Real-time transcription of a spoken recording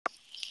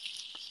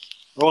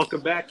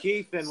Welcome back,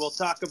 Keith, and we'll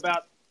talk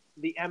about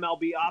the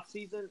MLB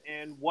offseason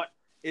and what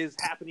is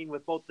happening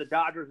with both the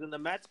Dodgers and the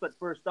Mets. But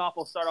first off,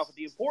 we'll start off with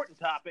the important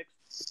topics.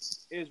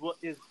 Is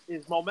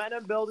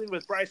momentum building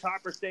with Bryce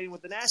Harper staying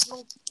with the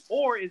Nationals,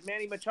 or is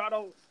Manny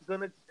Machado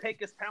going to take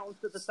his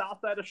talents to the south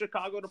side of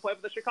Chicago to play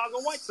for the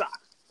Chicago White Sox?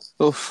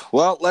 Oof.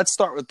 Well, let's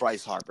start with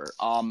Bryce Harper.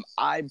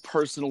 I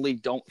personally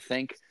don't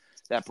think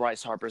that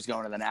Bryce Harper is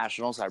going to the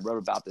Nationals. I wrote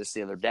about this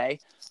the other day.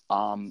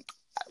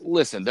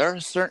 Listen, there are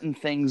certain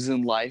things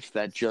in life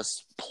that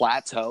just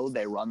plateau.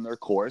 They run their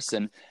course,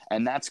 and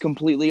that's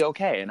completely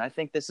okay. And I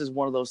think this is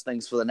one of those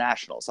things for the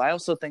Nationals. I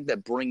also think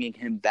that bringing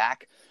him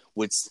back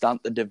would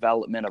stunt the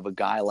development of a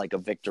guy like a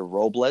Victor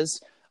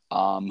Robles,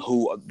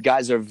 who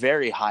guys are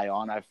very high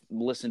on. I've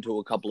listened to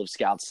a couple of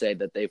scouts say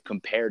that they've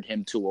compared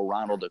him to a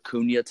Ronald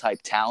Acuna type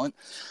talent.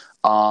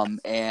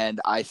 And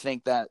I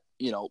think that,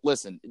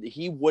 listen,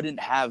 he wouldn't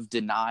have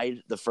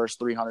denied the first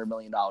 $300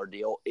 million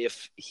deal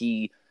if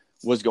he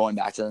was going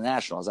back to the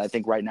Nationals. I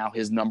think right now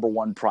his number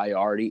one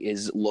priority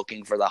is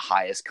looking for the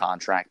highest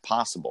contract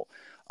possible.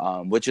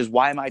 Which is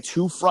why my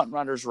two front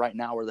runners right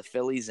now are the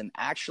Phillies and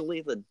actually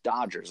the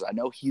Dodgers. I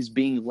know he's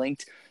being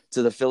linked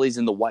to the Phillies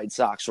and the White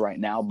Sox right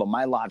now, but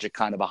my logic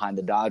kind of behind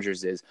the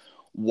Dodgers is,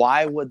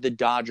 why would the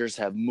Dodgers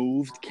have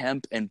moved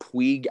Kemp and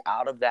Puig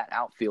out of that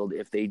outfield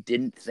if they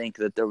didn't think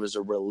that there was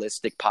a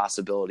realistic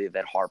possibility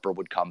that Harper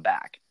would come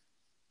back?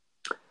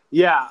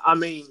 Yeah, I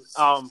mean,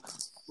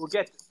 we'll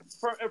get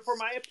for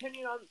my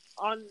opinion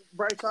on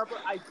Bryce Harper.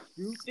 I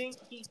do think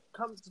he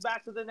comes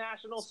back to the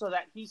Nationals so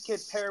that he can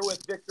pair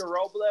with Victor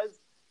Robles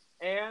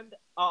and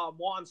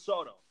Juan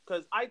Soto,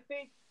 because I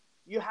think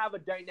you have a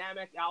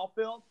dynamic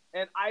outfield,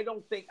 and I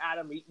don't think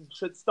Adam Eaton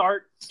should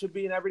start to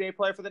be an everyday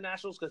player for the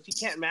Nationals because he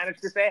can't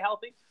manage to stay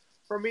healthy.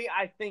 For me,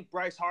 I think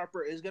Bryce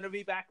Harper is going to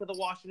be back with the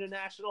Washington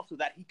Nationals so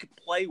that he could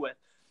play with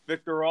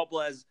Victor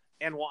Robles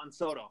and Juan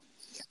Soto.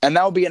 And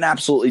that would be an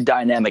absolutely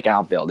dynamic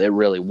outfield. It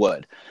really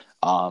would.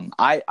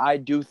 I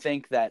do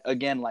think that,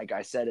 again, like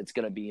I said, it's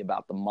going to be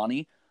about the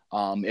money.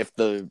 If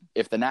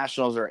the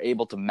Nationals are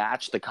able to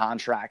match the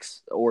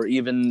contracts or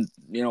even,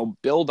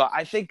 build,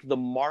 I think the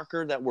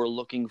marker that we're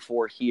looking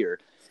for here,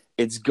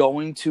 it's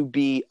going to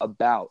be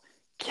about,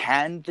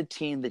 can the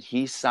team that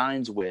he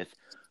signs with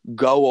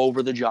go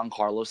over the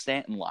Giancarlo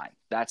Stanton line?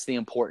 That's the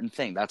important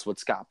thing. That's what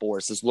Scott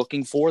Boras is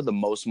looking for, the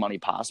most money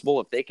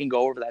possible. If they can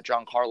go over that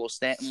Giancarlo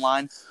Stanton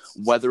line,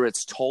 whether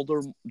it's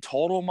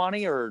total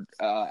money or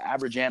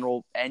average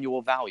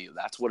annual value,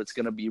 that's what it's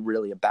going to be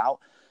really about.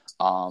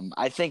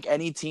 I think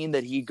any team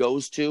that he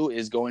goes to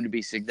is going to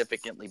be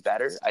significantly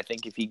better. I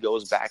think if he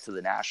goes back to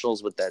the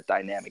Nationals with that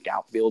dynamic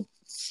outfield,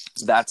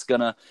 that's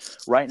going to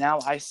 – right now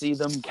I see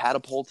them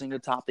catapulting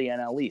atop the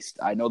NL East.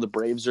 I know the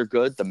Braves are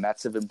good. The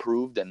Mets have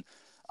improved, and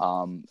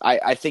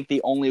I think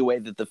the only way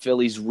that the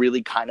Phillies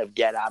really kind of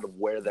get out of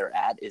where they're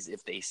at is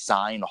if they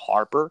sign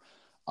Harper.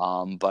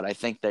 But I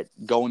think that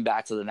going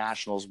back to the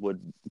Nationals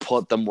would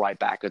put them right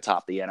back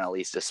atop the NL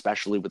East,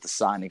 especially with the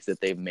signings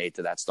that they've made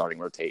to that starting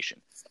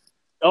rotation.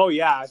 Oh,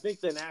 yeah. I think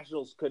the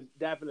Nationals could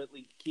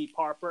definitely keep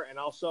Harper, and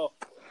also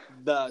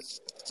the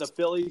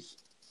Phillies,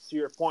 to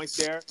your point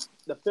there,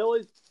 the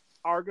Phillies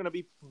are going to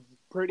be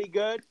pretty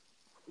good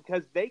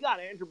because they got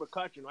Andrew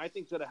McCutchen, who I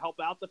think is going to help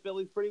out the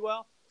Phillies pretty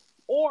well.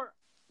 Or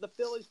the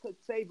Phillies could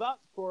save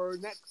up for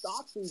next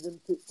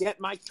offseason to get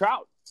Mike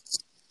Trout.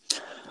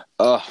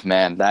 Oh,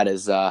 man, that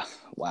is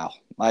wow.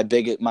 My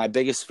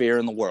biggest fear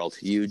in the world.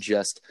 You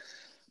just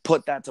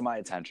put that to my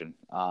attention.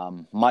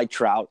 Mike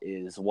Trout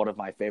is one of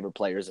my favorite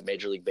players in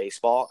Major League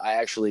Baseball. I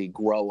actually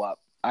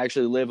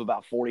live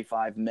about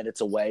 45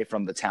 minutes away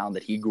from the town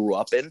that he grew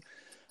up in.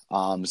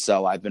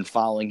 So I've been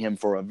following him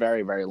for a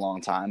very, very long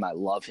time. I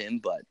love him,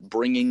 but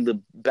bringing the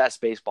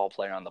best baseball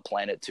player on the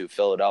planet to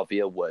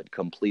Philadelphia would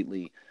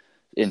completely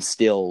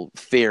instill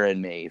fear in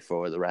me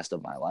for the rest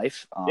of my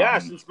life.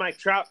 Since Mike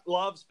Trout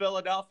loves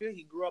Philadelphia,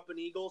 he grew up an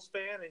Eagles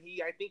fan, and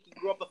I think he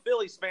grew up a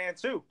Phillies fan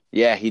too.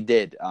 Yeah, he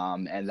did.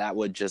 And that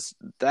would just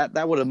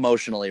that would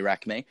emotionally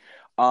wreck me.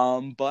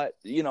 But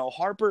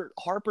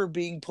Harper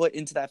being put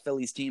into that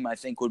Phillies team, I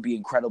think would be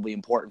incredibly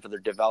important for their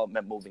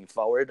development moving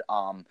forward.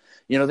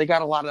 They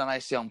got a lot of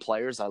nice young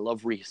players. I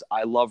love Rhys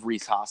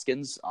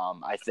Hoskins.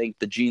 I think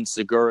the Gene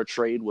Segura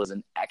trade was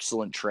an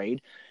excellent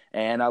trade.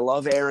 And I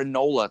love Aaron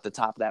Nola at the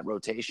top of that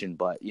rotation.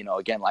 But,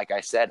 again, like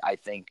I said, I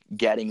think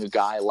getting a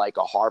guy like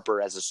a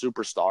Harper as a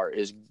superstar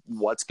is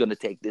what's going to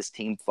take this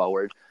team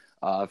forward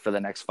for the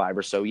next 5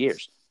 or so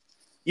years.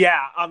 Yeah,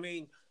 I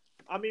mean,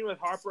 with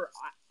Harper,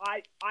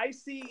 I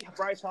see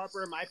Bryce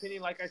Harper, in my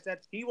opinion, like I said,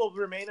 he will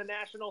remain a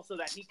National so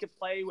that he can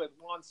play with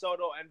Juan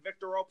Soto and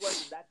Victor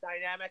Robles in that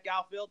dynamic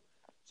outfield.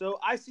 So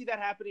I see that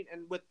happening.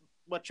 And with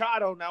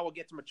Machado, now we'll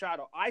get to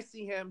Machado, I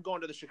see him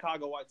going to the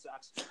Chicago White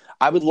Sox.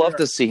 I would love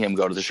to see him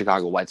go to the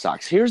Chicago White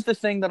Sox. Here's the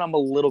thing that I'm a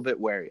little bit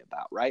wary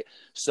about, right?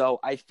 So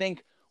I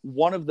think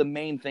one of the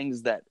main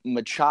things that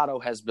Machado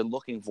has been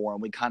looking for,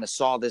 and we kind of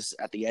saw this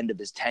at the end of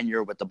his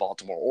tenure with the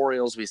Baltimore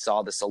Orioles. We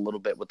saw this a little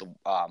bit with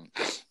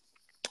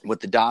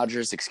the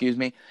Dodgers,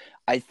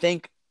 I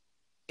think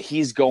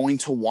he's going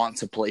to want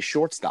to play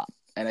shortstop.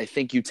 And I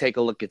think you take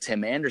a look at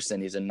Tim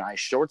Anderson, he's a nice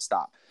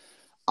shortstop.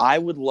 I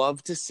would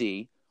love to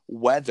see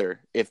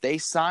whether, if they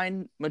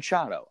sign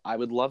Machado, I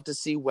would love to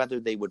see whether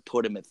they would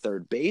put him at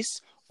third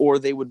base or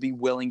they would be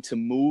willing to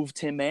move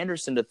Tim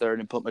Anderson to third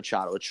and put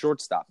Machado at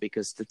shortstop.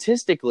 Because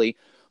statistically,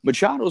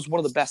 Machado is one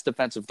of the best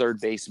defensive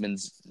third basemen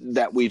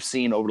that we've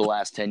seen over the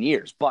last 10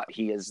 years. But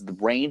he has the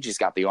range, he's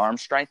got the arm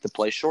strength to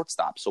play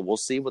shortstop. So we'll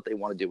see what they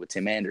want to do with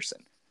Tim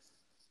Anderson.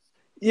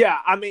 Yeah,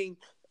 I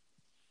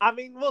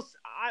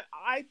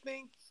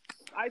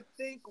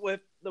think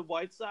with the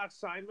White Sox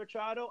sign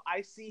Machado,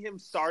 I see him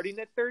starting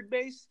at third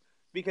base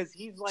because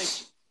he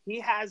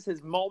has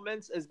his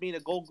moments as being a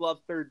Gold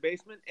Glove third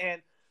baseman,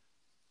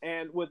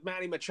 and with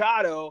Manny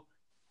Machado,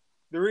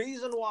 the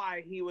reason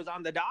why he was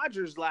on the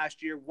Dodgers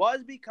last year was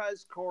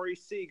because Corey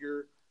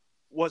Seager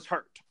was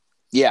hurt.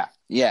 Yeah,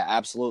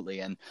 absolutely.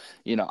 And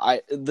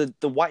the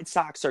White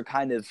Sox are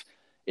kind of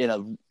in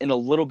a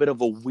little bit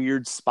of a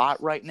weird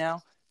spot right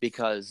now,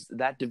 because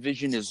that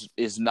division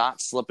is not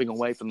slipping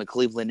away from the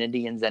Cleveland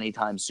Indians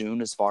anytime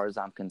soon, as far as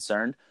I'm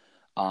concerned.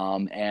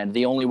 And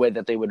the only way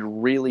that they would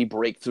really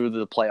break through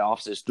the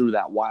playoffs is through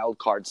that wild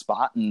card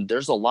spot. And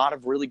there's a lot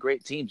of really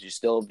great teams. You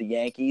still have the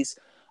Yankees.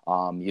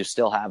 You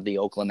still have the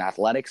Oakland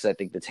Athletics. I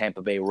think the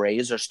Tampa Bay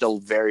Rays are still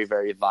very,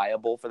 very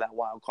viable for that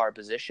wild card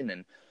position.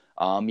 And,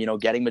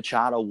 getting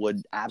Machado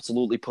would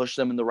absolutely push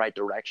them in the right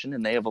direction.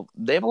 And they have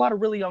a lot of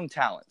really young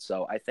talent.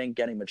 So I think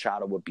getting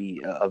Machado would be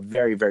a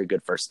very, very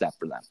good first step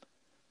for them.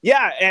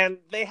 Yeah, and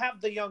they have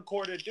the young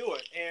core to do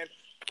it.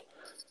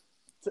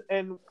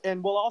 And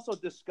we'll also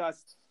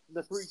discuss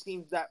the three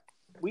teams that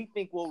we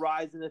think will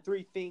rise and the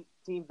three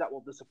teams that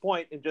will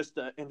disappoint in just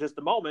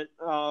a moment.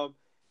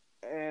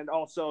 And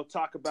also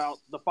talk about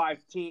the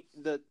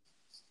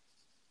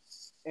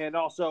and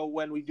also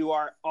when we do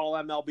our all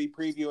MLB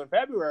preview in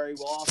February,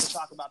 we'll also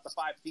talk about the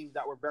 5 teams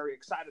that we're very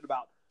excited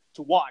about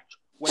to watch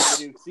when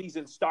the new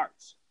season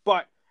starts.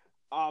 But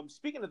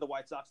speaking of the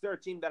White Sox, they're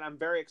a team that I'm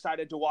very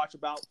excited to watch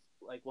about.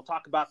 Like, we'll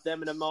talk about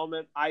them in a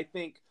moment. I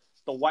think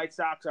the White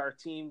Sox are a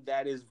team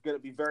that is going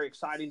to be very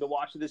exciting to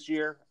watch this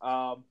year.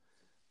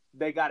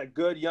 They got a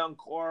good young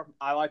core.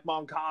 I like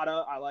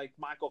Moncada. I like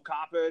Michael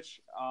Kopech.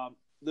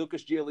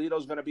 Lucas Giolito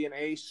is going to be an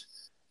ace.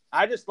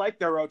 I just like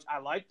their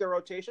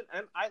rotation,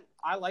 and I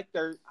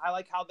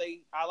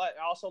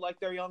also like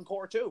their young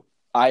core too.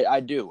 I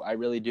do. I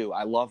really do.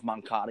 I love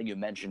Moncada. You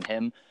mentioned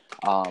him.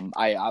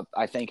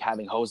 I think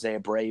having Jose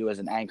Abreu as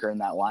an anchor in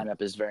that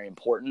lineup is very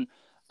important.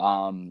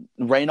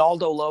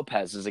 Reynaldo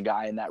Lopez is a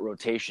guy in that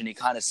rotation. He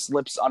kind of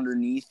slips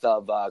underneath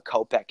of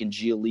Kopech and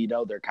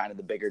Giolito. They're kind of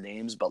the bigger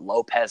names, but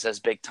Lopez has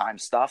big time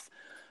stuff.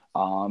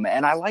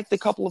 And I like the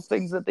couple of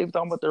things that they've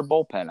done with their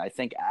bullpen. I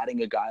think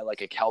adding a guy like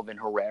a Kelvin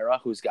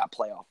Herrera, who's got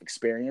playoff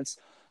experience,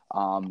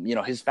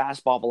 his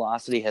fastball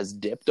velocity has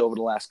dipped over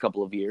the last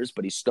couple of years,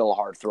 but he's still a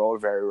hard thrower,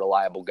 very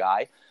reliable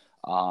guy.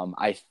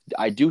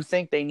 I do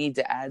think they need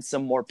to add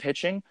some more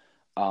pitching.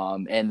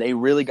 And they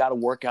really got to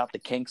work out the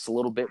kinks a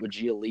little bit with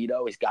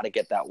Giolito. He's got to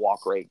get that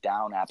walk rate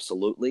down,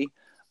 absolutely.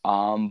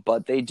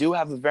 But they do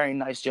have a very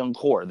nice young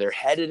core. They're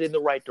headed in the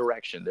right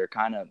direction. They're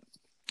kind of,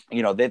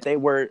 they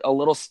were a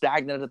little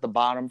stagnant at the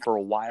bottom for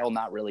a while,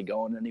 not really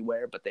going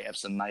anywhere, but they have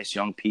some nice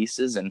young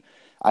pieces. And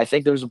I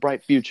think there's a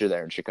bright future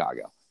there in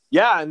Chicago.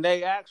 Yeah, and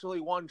they actually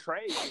won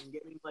trades and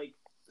getting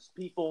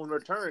people in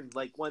return.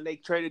 Like when they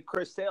traded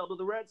Chris Sale to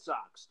the Red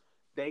Sox,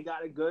 they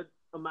got a good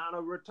amount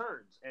of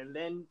returns, and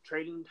then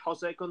trading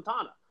Jose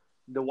Quintana.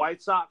 The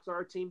White Sox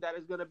are a team that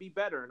is going to be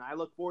better, and I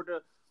look forward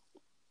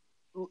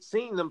to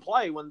seeing them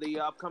play when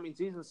the upcoming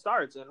season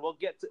starts. And we'll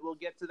get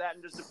to that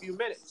in just a few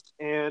minutes.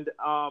 And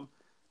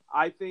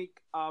I think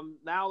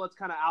now let's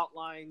kind of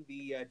outline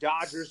the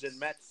Dodgers and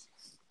Mets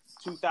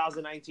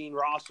 2019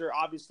 roster.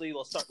 Obviously,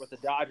 we'll start with the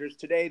Dodgers.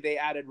 Today they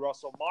added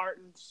Russell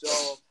Martin.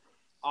 So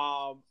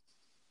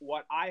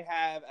what I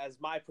have as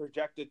my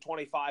projected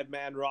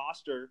 25-man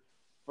roster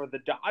for the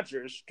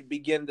Dodgers to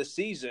begin the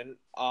season,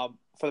 for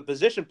the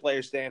position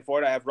players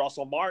standpoint, I have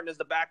Russell Martin as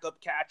the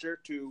backup catcher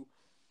to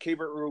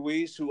Keibert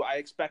Ruiz, who I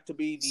expect to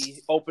be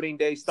the opening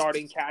day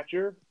starting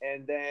catcher.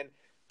 And then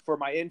for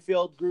my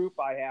infield group,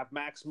 I have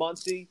Max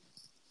Muncy,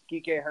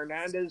 Kike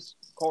Hernandez,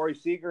 Corey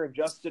Seager, and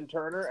Justin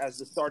Turner as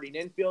the starting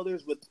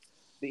infielders, with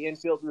the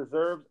infield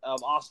reserves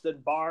of Austin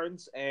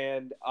Barnes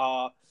and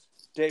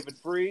David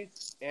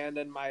Freese. And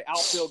then my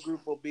outfield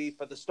group will be,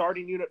 for the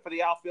starting unit for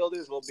the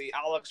outfielders, will be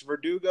Alex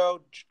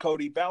Verdugo,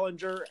 Cody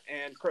Bellinger,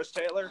 and Chris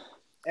Taylor,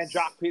 and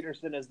Jock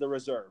Peterson as the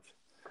reserve.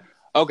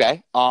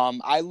 Okay.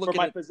 I look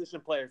for at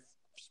my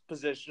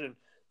position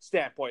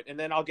standpoint, and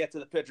then I'll get to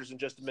the pitchers in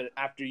just a minute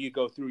after you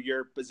go through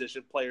your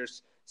position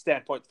players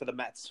standpoint for the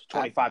Mets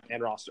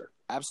 25-man roster.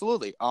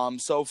 Absolutely.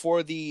 So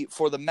for the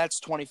Mets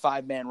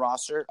 25-man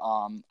roster,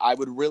 I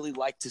would really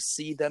like to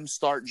see them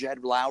start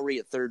Jed Lowry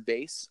at third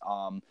base.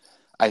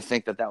 I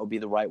think that would be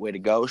the right way to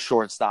go.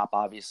 Shortstop,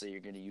 obviously, you're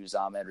going to use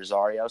Ahmed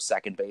Rosario.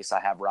 Second base,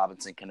 I have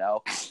Robinson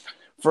Cano.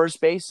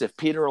 First base, if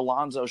Peter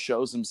Alonso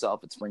shows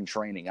himself at spring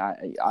training,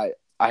 I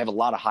have a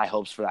lot of high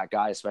hopes for that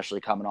guy,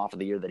 especially coming off of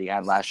the year that he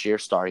had last year,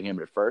 starting him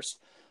at first.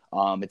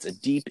 It's a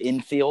deep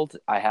infield.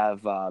 I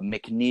have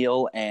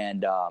McNeil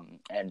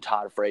and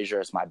Todd Frazier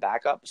as my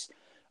backups.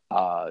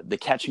 The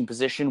catching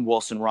position,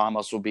 Wilson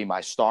Ramos will be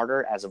my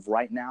starter. As of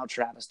right now,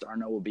 Travis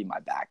d'Arnaud will be my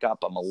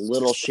backup. I'm a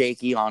little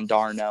shaky on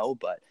d'Arnaud,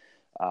 but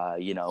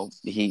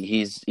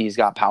he's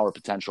got power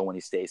potential when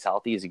he stays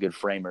healthy. He's a good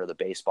framer of the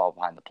baseball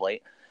behind the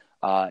plate.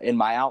 In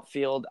my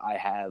outfield, I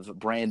have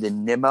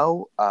Brandon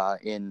Nimmo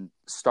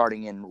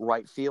starting in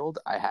right field.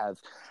 I have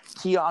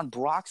Keon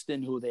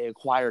Broxton, who they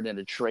acquired in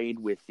a trade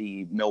with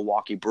the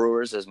Milwaukee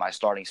Brewers, as my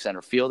starting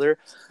center fielder.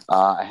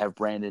 I have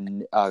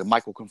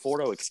Michael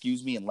Conforto,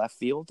 in left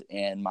field.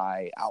 And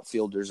my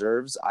outfield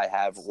reserves, I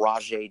have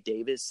Rajay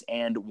Davis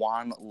and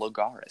Juan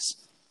Lagares.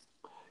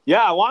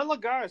 Yeah, Juan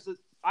Lagares.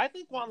 I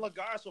think Juan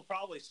Lagares will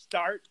probably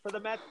start for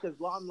the Mets because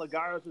Juan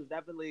Lagares is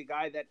definitely a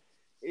guy that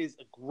is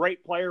a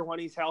great player when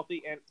he's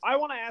healthy. And I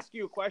want to ask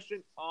you a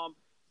question.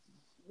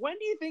 When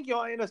do you think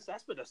Yoenis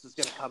Cespedes is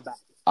going to come back?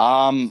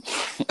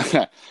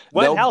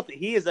 When healthy,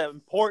 he is an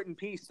important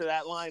piece to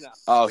that lineup.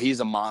 Oh, he's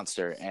a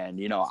monster. And,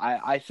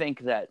 I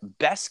think that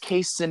best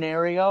case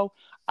scenario,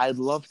 I'd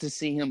love to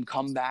see him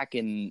come back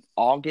in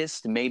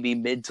August, maybe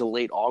mid to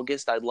late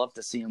August. I'd love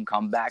to see him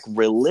come back.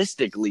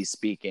 Realistically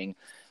speaking,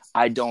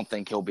 I don't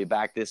think he'll be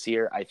back this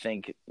year. I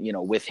think,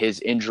 with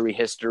his injury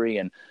history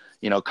and,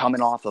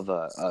 coming off of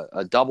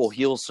a double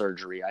heel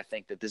surgery, I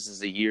think that this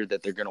is a year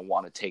that they're going to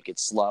want to take it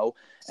slow.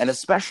 And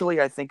especially,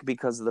 I think,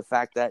 because of the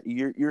fact that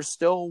you're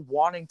still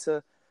wanting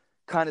to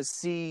kind of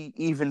see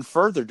even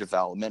further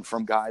development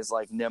from guys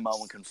like Nimmo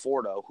and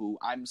Conforto, who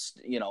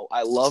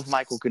I love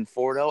Michael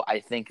Conforto. I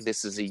think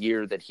this is a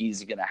year that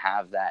he's going to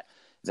have that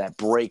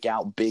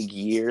breakout big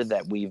year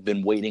that we've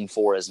been waiting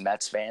for as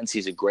Mets fans.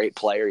 He's a great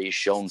player. He's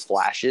shown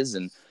flashes.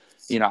 And,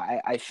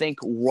 I think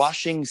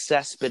rushing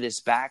Cespedes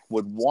back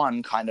would,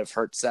 one, kind of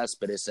hurt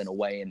Cespedes in a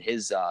way in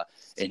his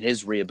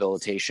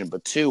rehabilitation.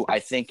 But two, I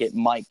think it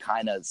might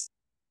kind of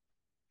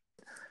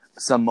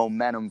some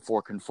momentum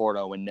for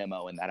Conforto and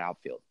Nimmo in that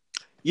outfield.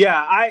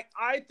 Yeah, I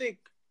think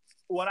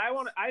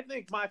I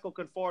think Michael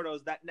Conforto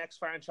is that next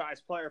franchise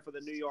player for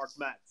the New York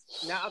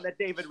Mets. Now that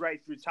David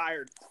Wright's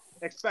retired,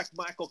 expect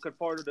Michael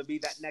Conforto to be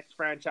that next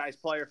franchise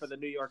player for the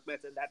New York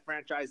Mets and that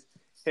franchise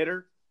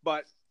hitter.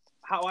 But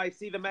how I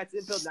see the Mets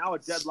infield now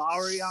with Jed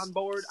Lowry on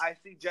board, I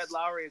see Jed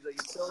Lowry as a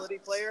utility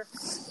player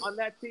on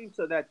that team,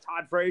 so that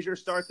Todd Frazier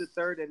starts at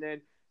third, and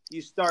then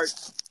you start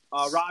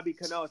Robbie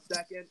Cano at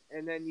second,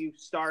 and then you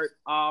start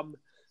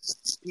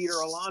Peter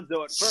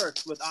Alonso at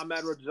first with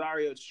Ahmed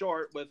Rosario at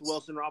short with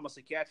Wilson Ramos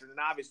at catcher, and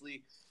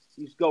obviously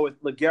you go with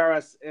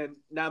Lagares and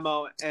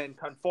Nimmo and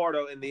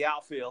Conforto in the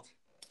outfield.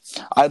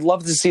 I'd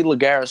love to see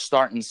Lagares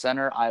start in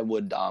center. I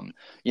would,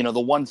 the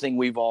one thing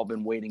we've all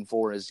been waiting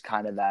for is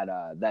kind of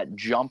that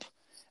jump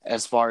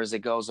as far as it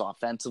goes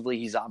offensively.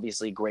 He's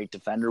obviously a great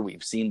defender.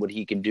 We've seen what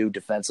he can do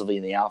defensively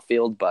in the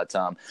outfield, but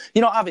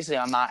obviously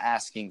I'm not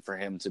asking for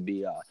him to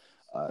be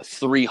a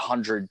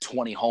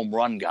 320 home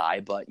run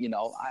guy, but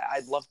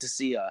I'd love to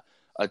see a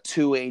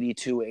 280,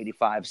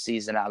 285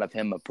 season out of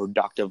him, a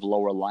productive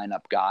lower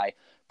lineup guy.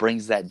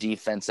 Brings that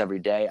defense every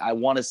day. I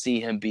want to see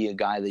him be a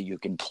guy that you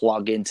can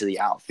plug into the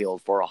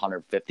outfield for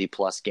 150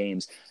 plus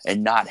games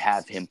and not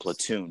have him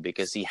platoon,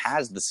 because he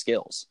has the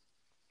skills.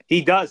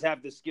 He does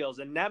have the skills.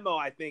 And Nimmo,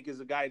 I think, is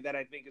a guy that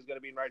I think is going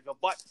to be in right field.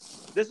 But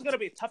this is going to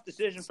be a tough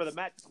decision for the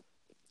Mets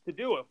to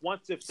do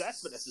if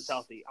Cespedes is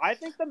healthy. I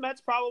think the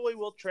Mets probably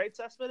will trade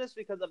Cespedes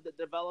because of the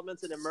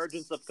developments and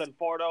emergence of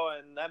Conforto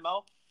and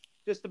Nimmo,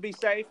 just to be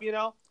safe,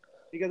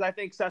 because I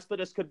think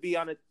Cespedes could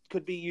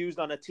be used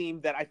on a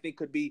team that I think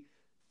could be,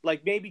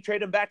 like, maybe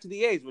trade him back to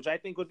the A's, which I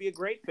think would be a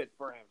great fit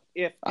for him.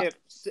 If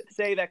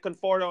say that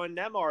Conforto and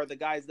Nimmo are the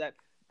guys that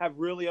have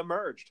really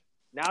emerged.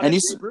 Now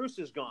that Bruce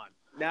is gone.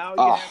 Now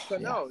you have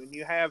Cano and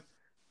you have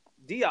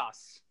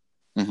Diaz.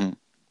 Mm-hmm.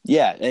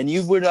 Yeah, and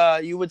you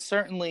would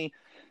certainly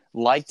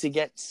like to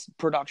get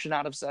production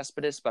out of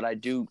Cespedes, but I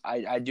do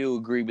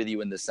agree with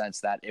you in the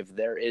sense that if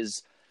there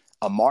is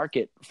a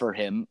market for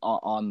him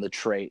on the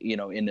trade,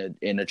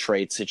 in a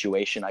trade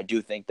situation, I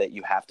do think that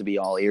you have to be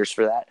all ears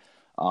for that.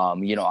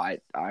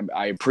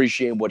 I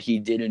appreciate what he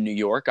did in New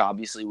York.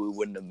 Obviously, we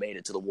wouldn't have made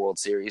it to the World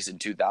Series in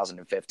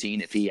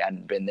 2015 if he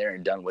hadn't been there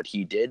and done what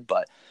he did.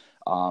 But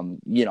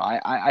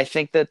I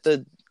think that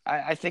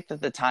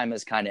the time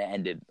has kind of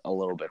ended a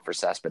little bit for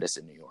Cespedes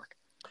in New York.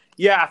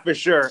 Yeah, for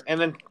sure.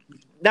 And then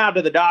now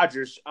to the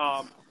Dodgers.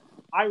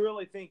 I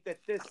really think that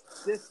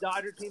this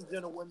Dodger team is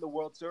going to win the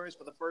World Series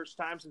for the first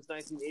time since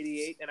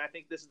 1988, and I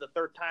think this is the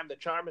third time the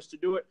charm is to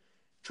do it.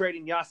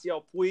 Trading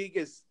Yasiel Puig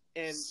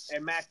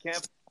and Matt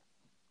Kemp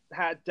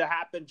had to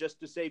happen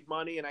just to save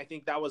money, and I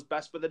think that was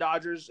best for the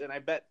Dodgers, and I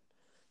bet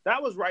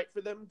that was right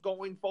for them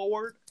going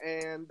forward.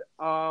 And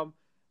I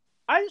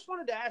just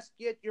wanted to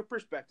get your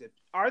perspective.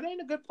 Are they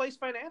in a good place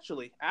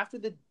financially after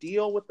the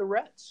deal with the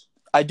Reds?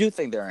 I do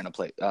think they're in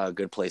a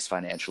good place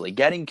financially.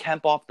 Getting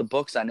Kemp off the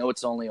books, I know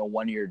it's only a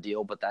 1-year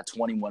deal, but that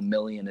 $21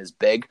 million is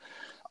big.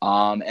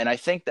 And I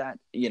think that,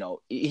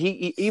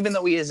 he even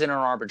though he is in an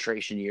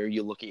arbitration year,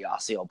 you look at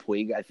Yasiel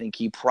Puig, I think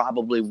he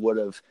probably would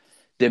have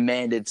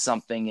demanded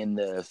something in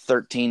the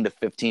 $13 to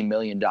 $15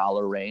 million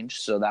range.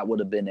 So that would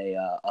have been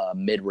a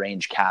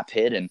mid-range cap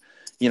hit. And,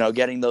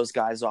 getting those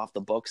guys off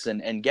the books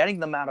and getting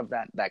them out of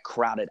that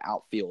crowded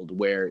outfield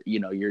where,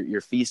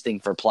 you're feasting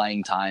for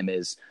playing time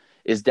is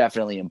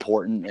definitely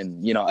important.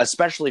 And,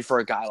 especially for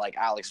a guy like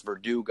Alex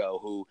Verdugo,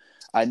 who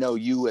I know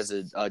you as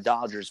a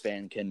Dodgers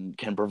fan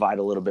can provide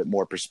a little bit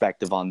more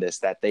perspective on this,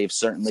 that they've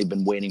certainly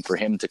been waiting for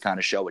him to kind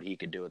of show what he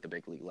could do at the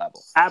big league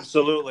level.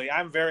 Absolutely.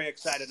 I'm very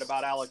excited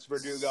about Alex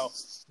Verdugo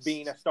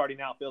being a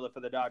starting outfielder for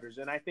the Dodgers.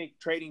 And I think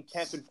trading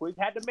Kemp and Puig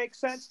had to make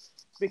sense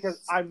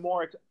because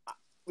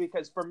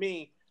for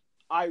me,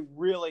 I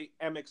really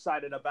am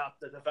excited about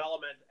the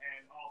development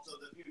and also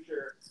the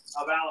future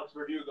of Alex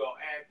Verdugo.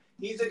 And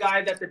he's a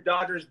guy that the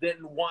Dodgers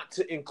didn't want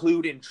to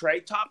include in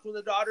trade talks when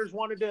the Dodgers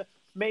wanted to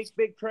make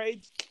big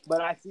trades.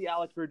 But I see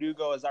Alex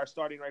Verdugo as our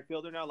starting right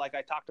fielder now, like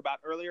I talked about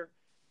earlier.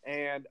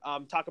 And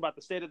talk about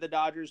the state of the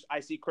Dodgers.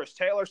 I see Chris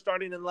Taylor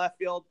starting in left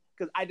field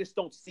because I just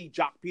don't see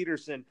Jock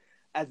Peterson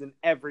as an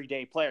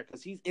everyday player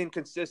because he's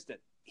inconsistent.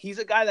 He's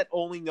a guy that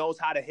only knows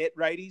how to hit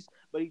righties,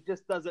 but he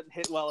just doesn't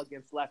hit well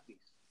against lefties.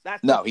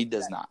 He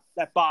does not.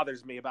 That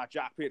bothers me about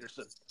Jock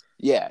Peterson.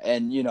 Yeah,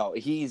 and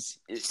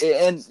there's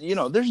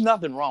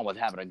nothing wrong with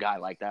having a guy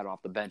like that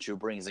off the bench who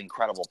brings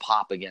incredible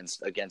pop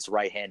against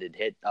right-handed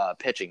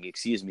pitching.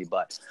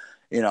 But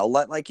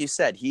like you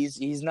said,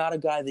 he's not a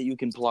guy that you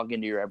can plug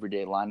into your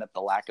everyday lineup.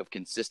 The lack of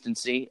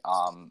consistency,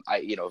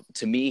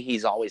 to me,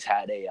 he's always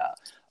had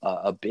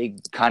a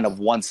big kind of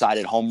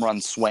one-sided home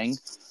run swing.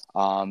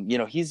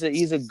 He's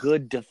a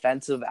good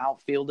defensive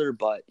outfielder,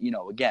 but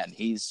again,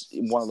 he's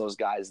one of those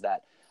guys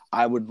that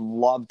I would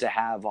love to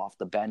have off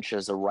the bench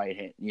as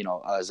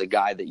as a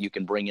guy that you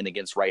can bring in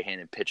against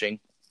right-handed pitching,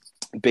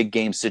 big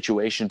game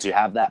situations. You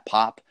have that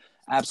pop.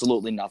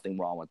 Absolutely nothing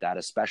wrong with that,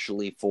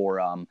 especially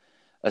for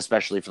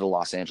the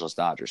Los Angeles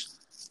Dodgers.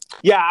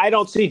 Yeah, I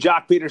don't see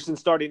Jock Peterson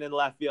starting in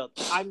left field.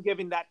 I'm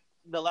giving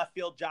the left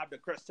field job to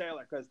Chris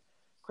Taylor because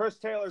Chris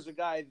Taylor's a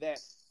guy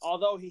that,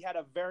 although he had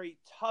a very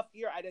tough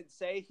year, I didn't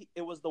say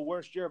it was the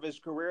worst year of his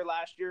career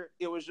last year.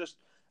 It was just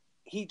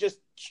he just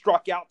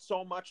struck out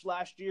so much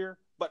last year,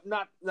 but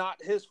not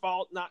his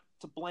fault, not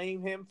to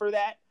blame him for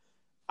that.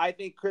 I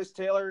think Chris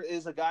Taylor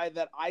is a guy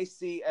that I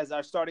see as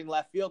our starting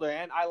left fielder,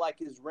 and I like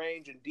his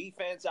range and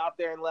defense out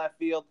there in left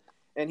field.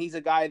 And he's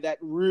a guy that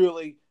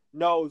really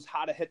knows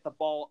how to hit the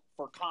ball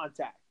for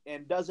contact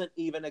and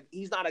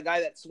he's not a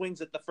guy that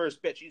swings at the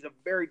first pitch. He's a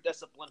very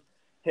disciplined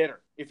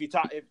hitter. If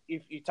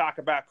you talk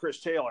about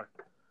Chris Taylor.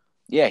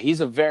 Yeah, he's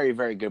a very,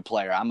 very good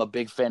player. I'm a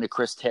big fan of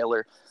Chris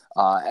Taylor.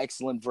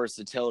 Excellent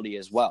versatility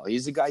as well.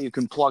 He's a guy you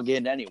can plug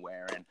in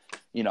anywhere. And,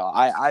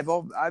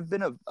 I've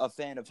been a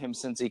fan of him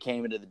since he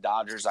came into the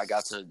Dodgers. I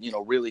got to,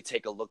 really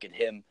take a look at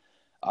him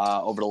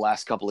over the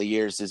last couple of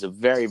years. He's a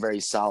very, very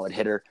solid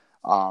hitter.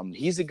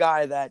 He's a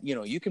guy that,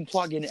 you can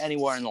plug in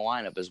anywhere in the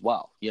lineup as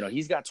well.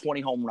 He's got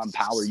 20 home run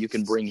power. You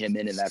can bring him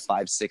in that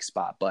 5-6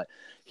 spot, but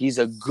he's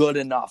a good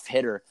enough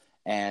hitter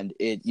and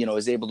it,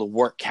 is able to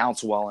work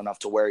counts well enough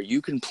to where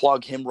you can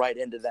plug him right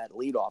into that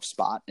leadoff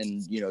spot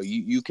and,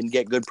 you can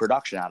get good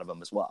production out of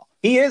him as well.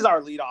 He is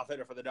our leadoff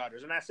hitter for the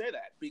Dodgers. And I say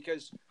that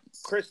because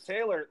Chris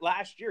Taylor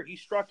last year, he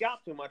struck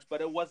out too much,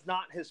 but it was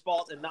not his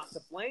fault and not to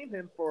blame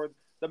him for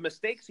the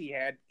mistakes he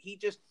had. He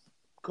just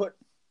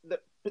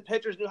the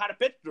pitchers knew how to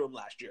pitch to him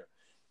last year.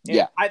 And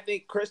yeah. I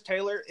think Chris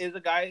Taylor is a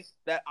guy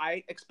that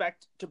I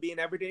expect to be an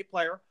everyday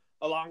player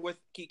along with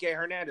Kike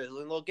Hernandez.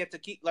 And let's get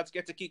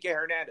to Kike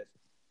Hernandez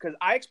because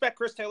I expect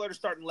Chris Taylor to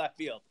start in left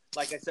field,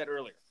 like I said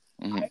earlier.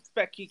 Mm-hmm. I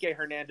expect Kike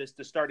Hernandez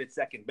to start at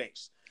second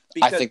base.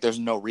 I think there's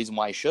no reason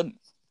why he shouldn't.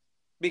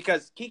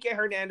 Because Kike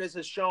Hernandez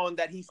has shown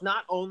that he's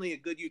not only a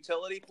good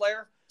utility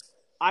player.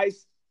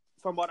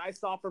 From what I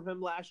saw from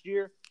him last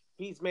year,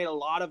 he's made a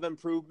lot of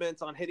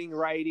improvements on hitting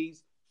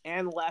righties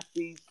and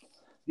lefties.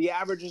 The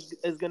average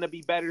is going to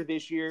be better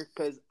this year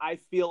because I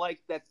feel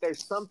like that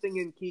there's something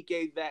in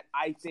Kike that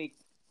I think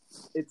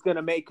it's going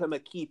to make him a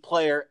key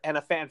player and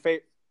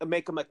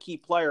make him a key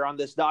player on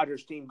this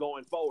Dodgers team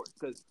going forward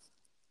because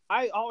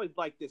I always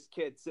liked this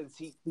kid since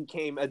he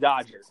became a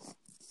Dodger.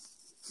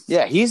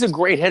 Yeah, he's a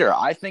great hitter.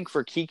 I think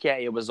for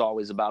Kike, it was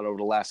always about over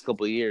the last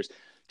couple of years,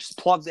 just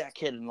plug that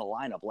kid in the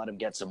lineup, let him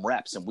get some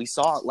reps. And we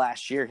saw it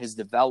last year, his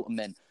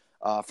development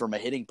from a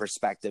hitting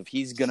perspective.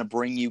 He's going to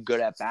bring you good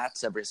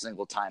at-bats every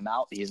single time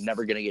out. He's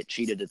never going to get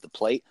cheated at the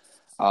plate.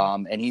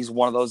 And he's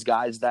one of those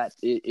guys that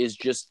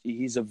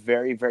he's a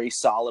very, very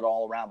solid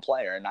all-around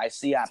player. And I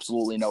see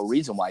absolutely no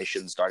reason why he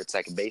shouldn't start at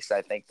second base.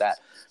 I think that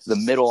the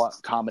middle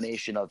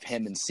combination of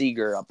him and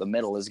Seager up the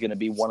middle is going to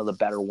be one of the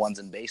better ones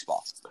in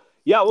baseball.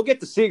 Yeah, we'll get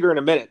to Seager in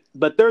a minute,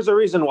 but there's a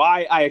reason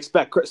why I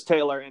expect Chris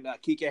Taylor and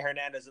Kike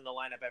Hernandez in the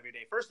lineup every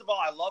day. First of all,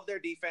 I love their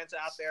defense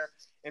out there,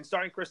 and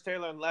starting Chris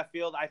Taylor in left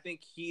field, I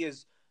think he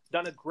has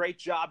done a great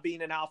job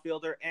being an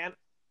outfielder,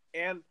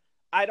 and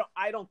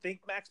I don't think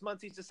Max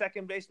Muncy's a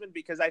second baseman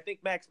because I think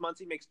Max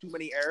Muncy makes too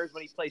many errors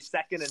when he plays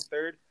second and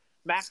third.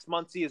 Max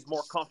Muncy is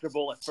more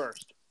comfortable at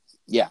first.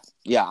 Yeah,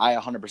 I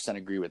 100%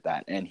 agree with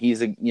that, and he's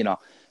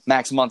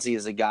Max Muncy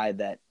is a guy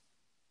that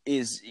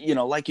is,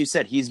 like you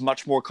said, he's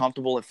much more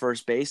comfortable at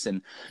first base.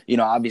 And,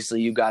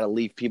 obviously you got to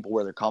leave people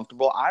where they're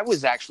comfortable. I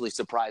was actually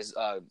surprised,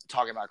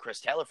 talking about Chris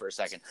Taylor for a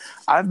second.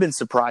 I've been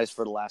surprised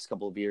for the last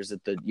couple of years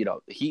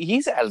that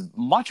he's has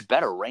much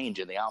better range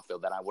in the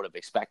outfield than I would have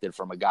expected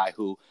from a guy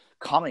who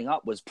coming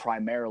up was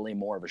primarily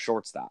more of a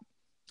shortstop.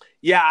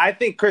 Yeah, I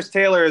think Chris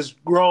Taylor has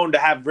grown to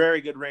have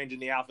very good range in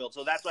the outfield.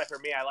 So that's why, for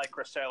me, I like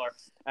Chris Taylor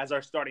as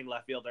our starting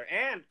left fielder.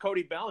 And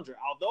Cody Bellinger,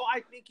 although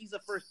I think he's a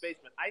first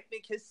baseman, I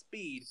think his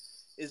speed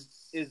is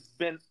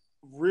been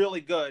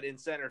really good in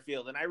center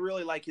field. And I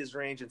really like his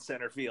range in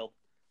center field.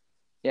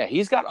 Yeah,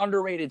 he's got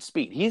underrated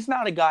speed. He's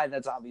not a guy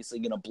that's obviously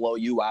going to blow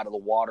you out of the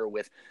water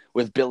with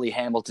Billy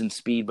Hamilton's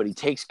speed, but he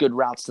takes good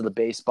routes to the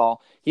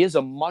baseball. He has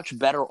a much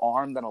better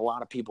arm than a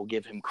lot of people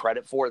give him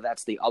credit for.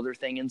 That's the other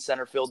thing in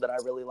center field that I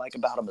really like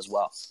about him as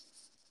well.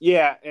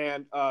 Yeah,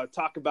 and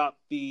talk about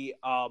the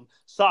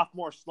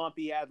sophomore slump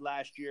he had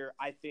last year.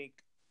 I think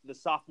the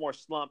sophomore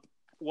slump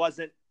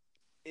wasn't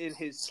in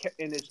his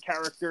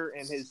character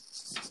and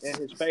his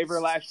favor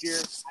last year.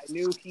 I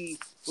knew he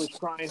was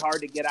trying hard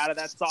to get out of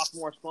that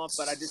sophomore slump,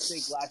 but I just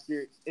think last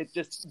year it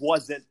just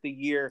wasn't the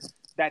year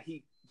that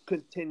he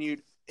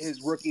continued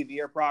his rookie of the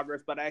year progress.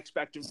 But I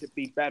expect him to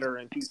be better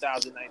in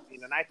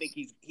 2019, and I think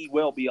he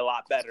will be a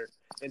lot better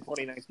in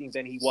 2019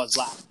 than he was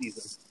last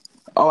season.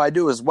 Oh, I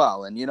do as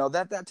well, and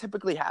that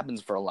typically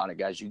happens for a lot of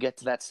guys. You get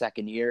to that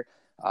second year.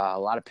 A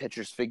lot of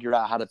pitchers figured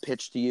out how to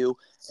pitch to you.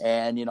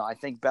 And, I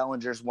think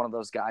Bellinger's one of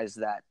those guys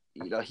that,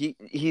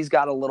 he's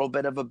got a little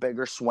bit of a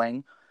bigger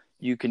swing.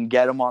 You can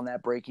get him on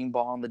that breaking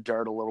ball in the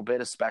dirt a little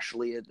bit,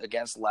 especially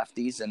against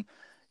lefties. And,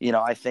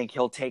 I think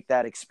he'll take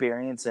that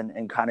experience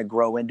and kind of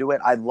grow into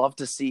it. I'd love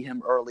to see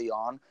him early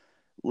on.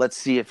 Let's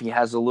see if he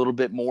has a little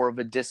bit more of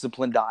a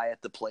disciplined eye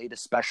at the plate,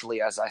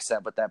 especially, as I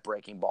said, with that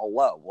breaking ball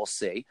low. We'll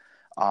see.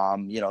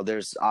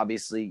 There's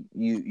obviously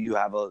you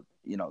have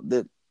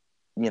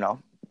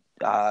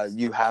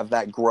you have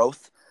that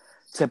growth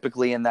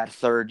typically in that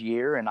third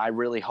year, and I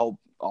really hope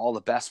all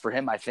the best for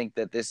him. I think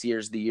that this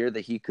year's the year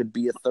that he could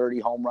be a 30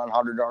 home run,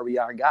 100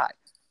 RBI guy.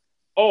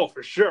 Oh,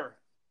 for sure.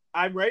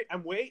 I'm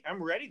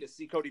ready to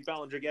see Cody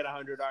Bellinger get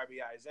 100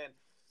 RBIs. And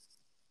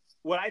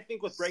what I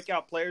think with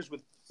breakout players,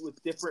 with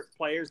different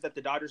players that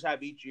the Dodgers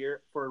have each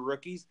year for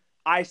rookies,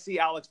 I see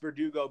Alex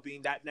Verdugo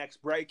being that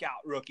next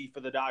breakout rookie for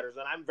the Dodgers,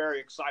 and I'm very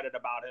excited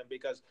about him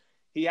because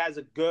he has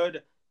a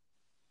good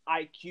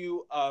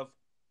IQ of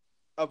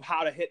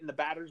how to hit in the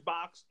batter's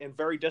box and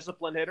very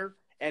disciplined hitter.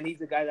 And he's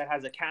a guy that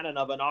has a cannon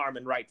of an arm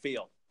in right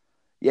field.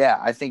 Yeah,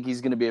 I think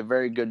he's going to be a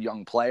very good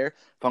young player.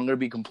 If I'm going to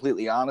be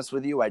completely honest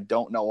with you, I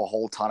don't know a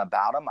whole ton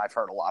about him. I've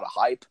heard a lot of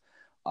hype.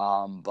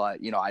 But,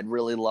 I'd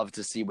really love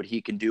to see what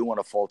he can do on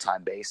a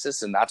full-time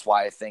basis. And that's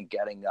why I think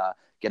getting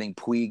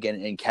Puig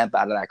and Kemp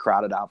out of that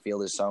crowded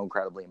outfield is so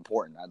incredibly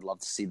important. I'd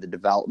love to see the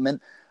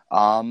development.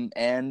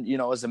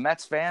 As a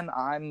Mets fan,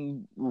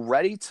 I'm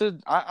ready to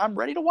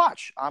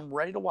watch. I'm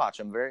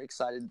very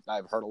excited.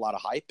 I've heard a lot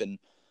of hype, and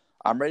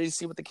I'm ready to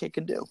see what the kid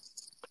can do.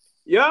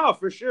 Yeah,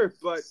 for sure.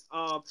 But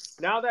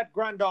now that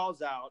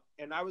Grandal's out,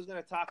 and I was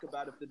going to talk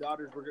about if the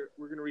Dodgers were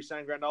going to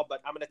re-sign Grandal,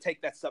 but I'm going to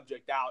take that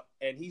subject out,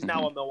 and he's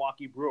now a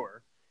Milwaukee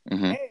Brewer.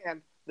 Mm-hmm.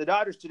 And the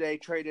Dodgers today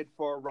traded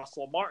for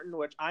Russell Martin,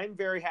 which I'm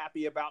very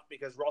happy about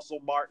because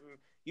Russell Martin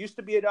used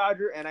to be a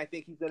Dodger, and I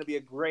think he's going to be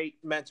a great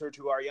mentor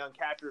to our young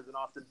catchers in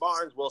Austin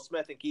Barnes, Will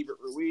Smith, and Keibert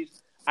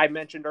Ruiz. I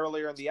mentioned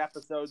earlier in the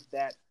episode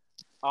that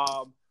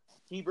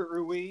Keibert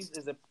Ruiz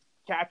is a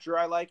catcher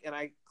I like, and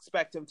I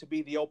expect him to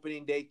be the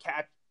opening day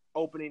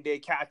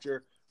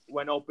catcher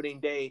when opening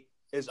day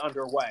is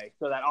underway,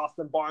 so that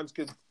Austin Barnes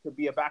could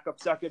be a backup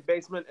second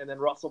baseman, and then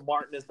Russell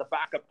Martin is the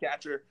backup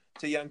catcher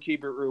to young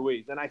Keibert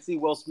Ruiz. And I see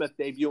Will Smith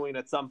debuting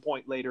at some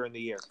point later in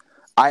the year.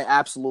 I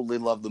absolutely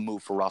love the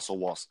move for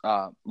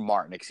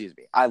Martin.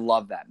 I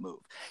love that move.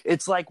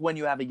 It's like when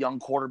you have a young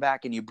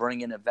quarterback and you bring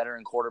in a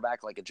veteran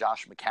quarterback like a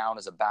Josh McCown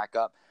as a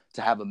backup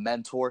to have a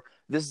mentor.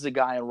 This is a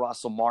guy in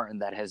Russell Martin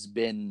that has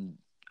been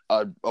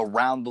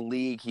around the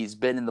league. He's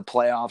been in the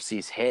playoffs.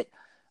 He's hit.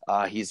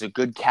 He's a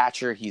good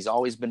catcher. He's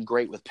always been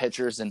great with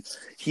pitchers, and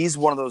he's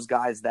one of those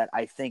guys that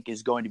I think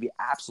is going to be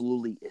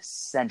absolutely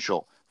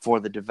essential for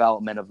the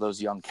development of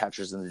those young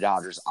catchers in the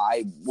Dodgers.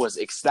 I was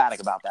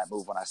ecstatic about that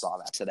move when I saw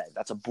that today.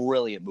 That's a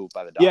brilliant move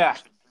by the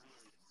Dodgers.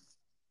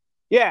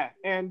 Yeah,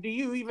 and do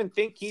you even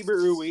think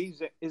Keibert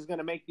Ruiz is going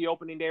to make the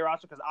opening day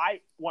roster? Because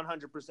I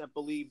 100%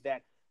 believe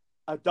that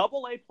a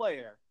double-A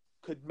player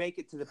could make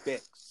it to the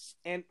bigs,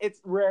 and it's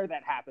rare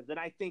that happens. And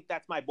I think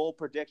that's my bold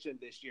prediction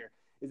this year,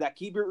 is that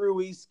Keibert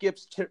Ruiz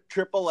skips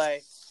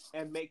AAA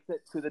and makes it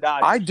to the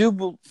Dodgers. I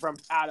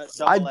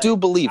do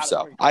believe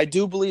so. I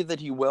do believe that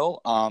he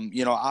will.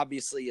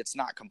 Obviously it's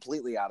not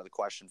completely out of the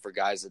question for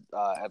guys at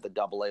the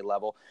AA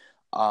level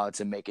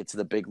to make it to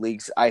the big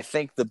leagues. I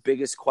think the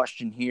biggest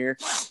question here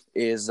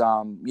is,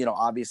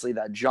 obviously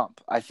that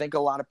jump. I think a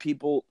lot of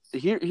people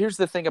here's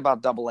the thing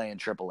about AA and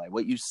AAA.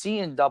 What you see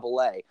in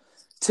AA,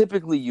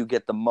 typically you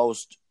get the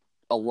most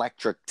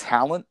electric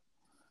talent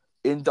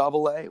in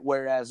AA,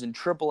 whereas in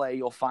AAA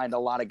you'll find a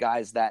lot of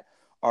guys that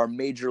are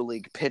major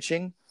league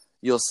pitching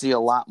You'll see a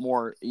lot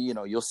more,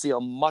 you'll see a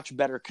much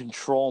better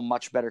control,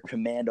 much better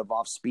command of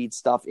off-speed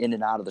stuff in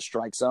and out of the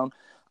strike zone.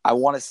 I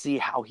want to see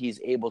how he's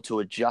able to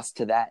adjust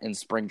to that in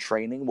spring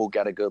training. We'll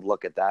get a good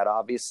look at that,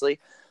 obviously.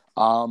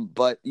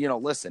 But,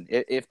 listen,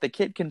 if the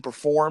kid can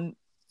perform,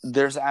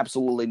 there's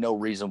absolutely no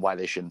reason why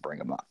they shouldn't bring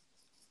him up.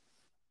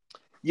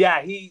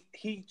 Yeah,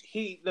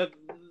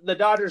 the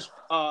Dodgers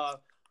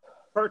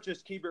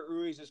purchased Keibert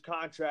Ruiz's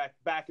contract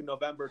back in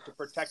November to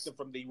protect him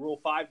from the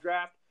Rule 5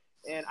 draft.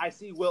 And I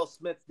see Will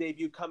Smith's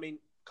debut coming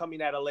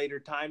at a later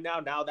time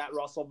now that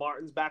Russell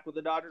Martin's back with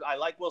the Dodgers. I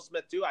like Will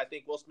Smith too. I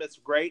think Will Smith's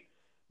great.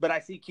 But I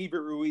see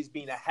Keibert Ruiz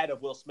being ahead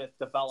of Will Smith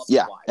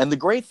development-wise. Yeah, and the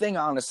great thing,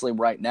 honestly,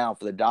 right now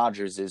for the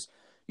Dodgers is,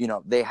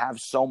 they have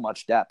so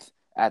much depth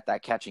at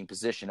that catching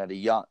position at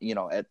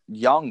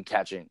young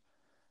catching.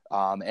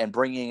 And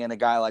bringing in a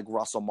guy like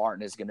Russell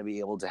Martin is going to be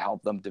able to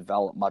help them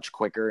develop much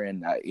quicker.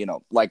 And,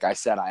 like I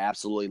said, I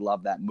absolutely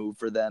love that move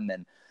for them.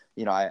 And,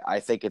 I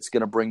think it's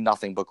going to bring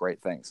nothing but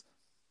great things.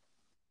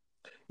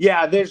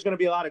 Yeah, there's going to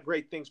be a lot of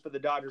great things for the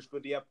Dodgers for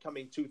the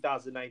upcoming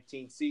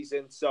 2019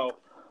 season. So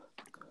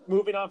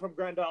moving on from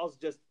Grandal's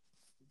just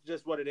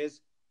what it is.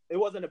 It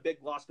wasn't a big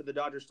loss for the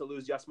Dodgers to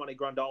lose Yasmani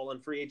Grandal in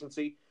free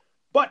agency.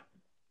 But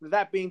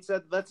that being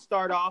said, let's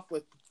start off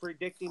with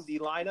predicting the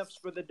lineups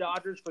for the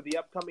Dodgers for the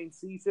upcoming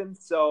season.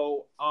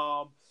 So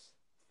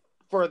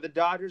for the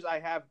Dodgers, I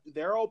have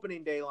their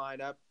opening day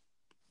lineup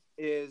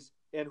is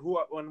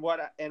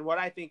what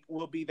I think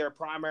will be their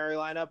primary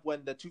lineup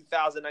when the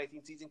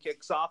 2019 season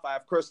kicks off. I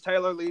have Chris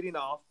Taylor leading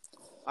off.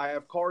 I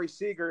have Corey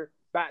Seager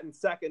batting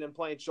second and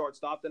playing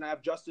shortstop. Then I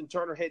have Justin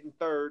Turner hitting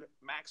third,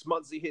 Max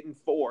Muncy hitting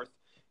fourth,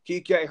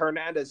 Kike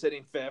Hernandez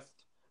hitting fifth.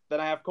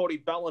 Then I have Cody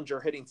Bellinger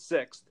hitting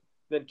sixth.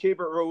 Then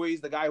Keibert Ruiz,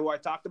 the guy who I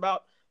talked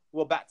about,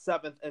 will bat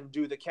seventh and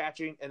do the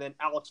catching. And then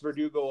Alex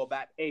Verdugo will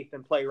bat eighth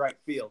and play right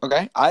field.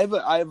 Okay, I have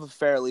a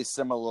fairly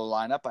similar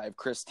lineup. I have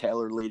Chris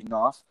Taylor leading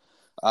off.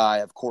 I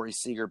have Corey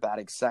Seager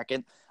batting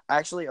second. I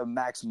actually have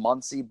Max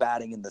Muncy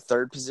batting in the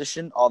third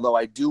position, although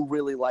I do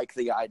really like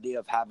the idea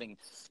of having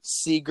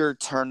Seager,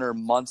 Turner,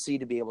 Muncy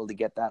to be able to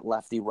get that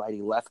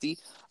lefty-righty-lefty.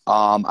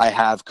 I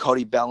have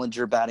Cody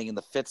Bellinger batting in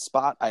the fifth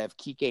spot. I have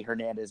Kike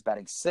Hernandez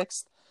batting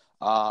sixth.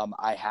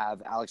 I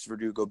have Alex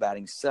Verdugo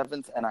batting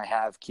seventh, and I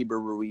have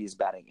Keibert Ruiz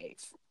batting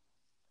eighth.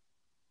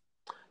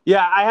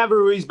 Yeah, I have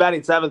Ruiz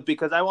batting seventh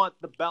because I want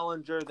the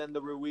Bellinger, then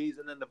the Ruiz,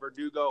 and then the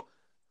Verdugo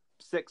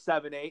 6,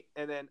 7, 8,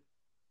 and then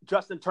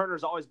Justin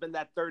Turner's always been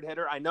that third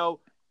hitter. I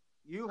know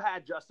you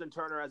had Justin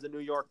Turner as a New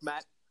York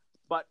Met,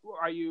 but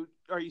are you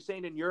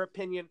saying, in your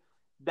opinion,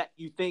 that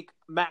you think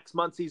Max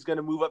Muncy's going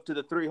to move up to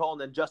the 3-hole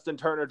and then Justin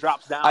Turner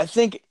drops down? I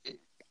think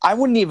I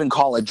wouldn't even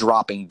call it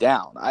dropping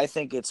down. I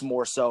think it's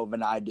more so of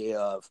an idea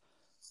of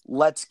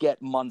let's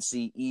get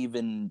Muncy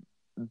even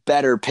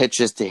better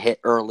pitches to hit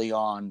early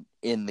on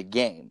in the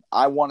game.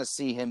 I want to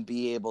see him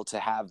be able to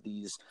have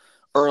these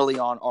early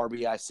on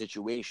RBI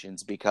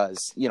situations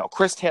because,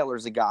 Chris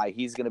Taylor's a guy,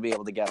 he's going to be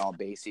able to get on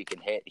base. He can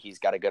hit. He's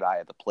got a good eye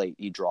at the plate.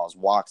 He draws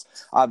walks.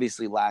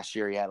 Obviously, last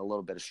year he had a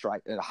little bit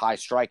of high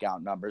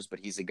strikeout numbers, but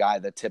he's a guy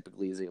that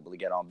typically is able to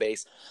get on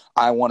base.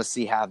 I want to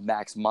see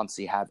Max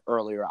Muncy have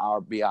earlier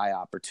RBI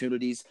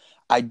opportunities.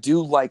 I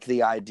do like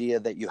the idea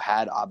that you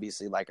had,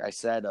 obviously, like I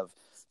said, of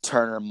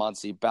Turner,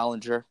 Muncy,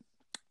 Bellinger.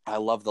 I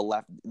love the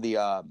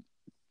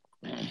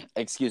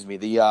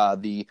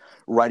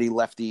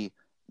righty-lefty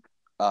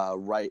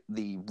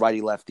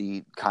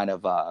righty-lefty kind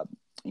of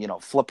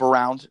flip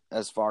around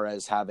as far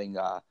as having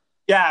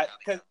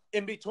because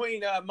in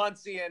between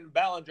Muncy and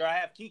Bellinger, I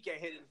have Kike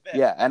hitting fifth.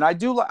 Yeah, and I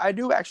do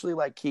actually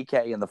like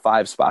Kike in the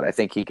 5 spot. I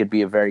think he could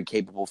be a very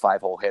capable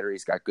 5-hole hitter.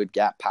 He's got good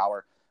gap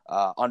power,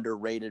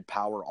 underrated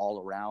power all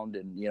around,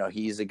 and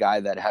he's a guy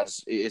that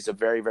is a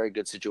very, very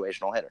good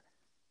situational hitter.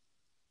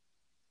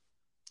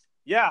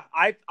 Yeah,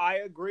 I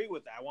agree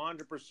with that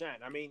 100%.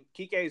 I mean,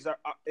 Kike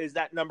is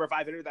that number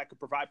 5 hitter that could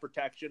provide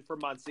protection for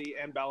Muncy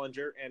and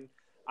Bellinger. And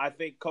I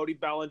think Cody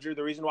Bellinger,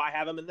 the reason why I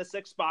have him in the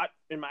 6th spot,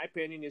 in my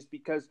opinion, is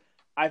because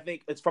I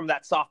think it's from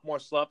that sophomore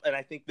slump, and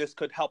I think this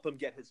could help him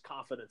get his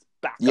confidence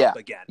back up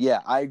again.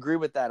 Yeah, I agree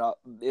with that.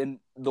 In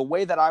the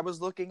way that I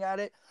was looking at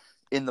it,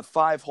 in the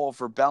 5-hole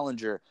for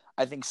Bellinger,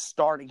 I think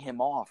starting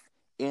him off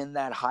in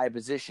that high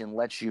position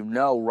lets you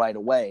know right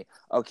away,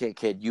 okay,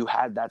 kid, you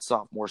had that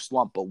sophomore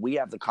slump, but we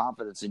have the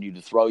confidence in you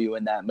to throw you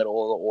in that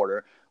middle of the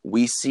order.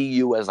 We see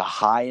you as a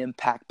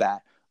high-impact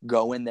bat.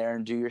 Go in there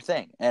and do your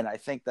thing. And I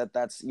think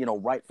that's,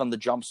 right from the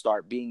jump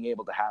start, being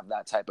able to have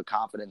that type of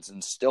confidence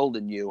instilled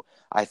in you,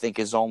 I think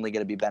is only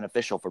going to be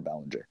beneficial for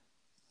Bellinger.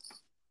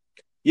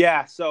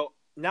 Yeah, so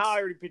now I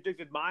already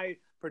predicted my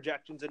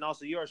projections and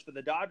also yours for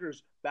the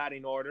Dodgers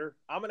batting order.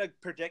 I'm going to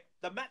predict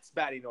the Mets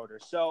batting order.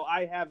 So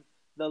I have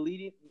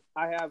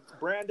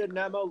Brandon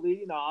Nimmo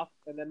leading off,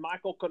 and then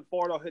Michael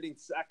Conforto hitting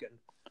second,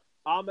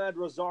 Ahmed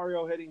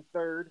Rosario hitting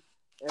third,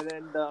 and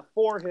then the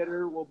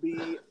 4-hitter will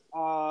be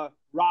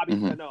Robbie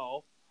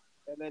Cano,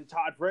 and then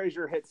Todd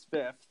Frazier hits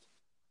fifth,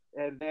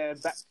 and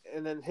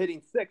then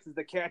hitting sixth is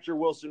the catcher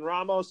Wilson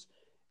Ramos,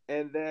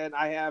 and then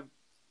I have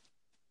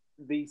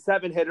the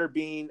 7 hitter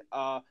being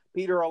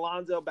Peter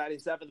Alonso batting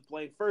 7th,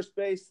 playing first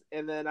base,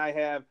 and then I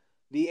have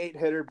the 8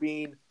 hitter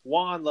being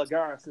Juan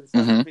Lagares in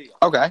center field.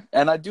 Okay,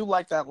 and I do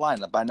like that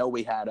lineup. I know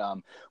we had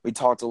we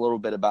talked a little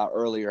bit about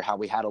earlier how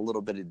we had a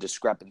little bit of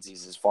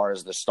discrepancies as far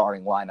as the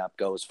starting lineup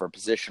goes for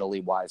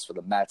positionally wise for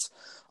the Mets.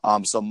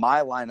 So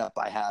my lineup,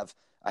 I have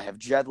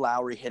Jed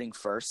Lowry hitting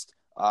first.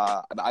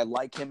 I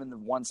like him in the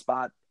one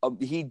spot.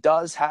 He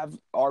does have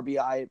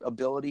RBI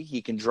ability.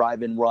 He can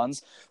drive in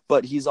runs,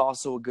 but he's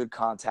also a good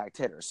contact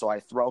hitter. So I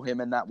throw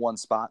him in that one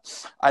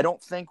spot. I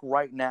don't think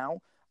right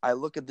now, I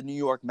look at the New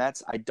York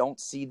Mets, I don't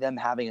see them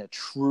having a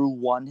true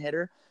one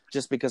hitter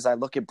just because I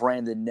look at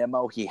Brandon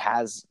Nimmo.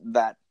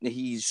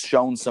 He's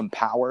shown some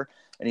power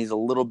and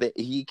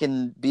he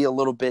can be a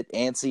little bit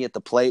antsy at the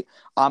plate.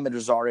 Ahmed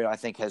Rosario, I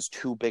think, has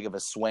too big of a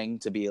swing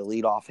to be a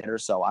leadoff hitter,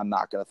 so I'm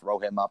not going to throw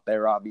him up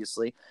there,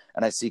 obviously.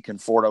 And I see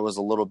Conforto as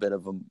a little bit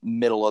of a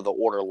middle of the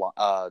order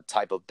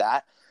type of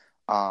bat.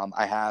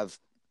 I have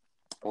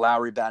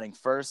Lowry batting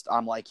first.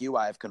 I'm like you.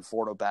 I have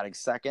Conforto batting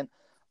second.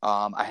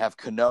 I have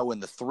Cano in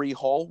the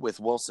 3-hole with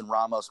Wilson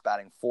Ramos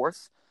batting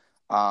fourth.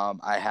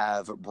 I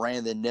have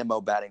Brandon Nimmo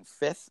batting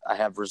fifth. I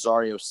have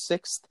Rosario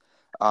sixth.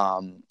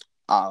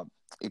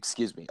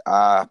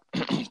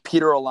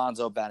 Peter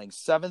Alonso batting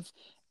seventh.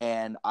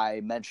 And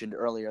I mentioned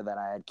earlier that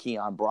I had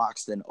Keon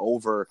Broxton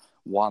over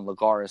Juan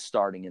Lagares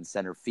starting in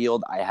center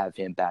field. I have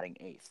him batting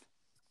eighth.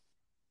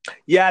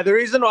 Yeah, the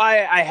reason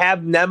why I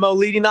have Nimmo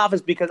leading off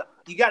is because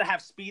you got to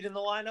have speed in the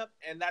lineup,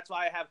 and that's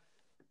why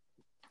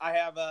I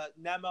have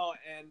Nimmo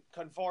and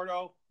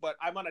Conforto, but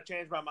I'm going to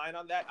change my mind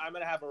on that. I'm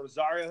going to have a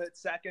Rosario hit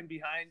second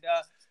behind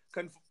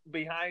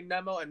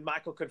Nimmo, and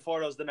Michael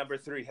Conforto is the number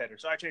 3 hitter.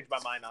 So I changed my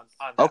mind on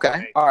that.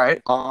 Okay, all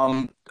right.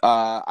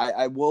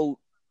 I will.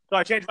 So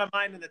I changed my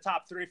mind in the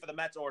top 3 for the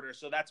Mets order.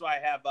 So that's why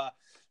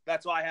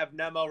I have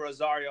Nimmo,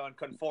 Rosario, and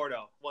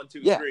Conforto. 1,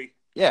 2, 3.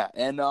 Yeah,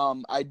 and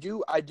I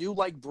do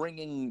like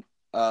bringing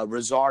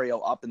Rosario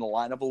up in the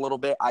lineup a little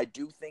bit. I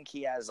do think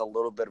he has a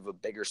little bit of a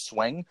bigger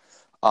swing.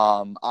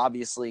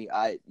 Obviously,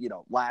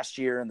 last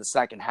year in the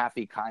second half,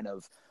 he kind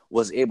of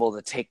was able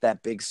to take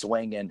that big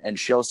swing and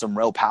show some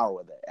real power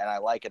with it. And I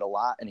like it a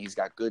lot, and he's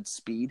got good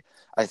speed.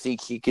 I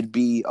think he could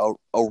be a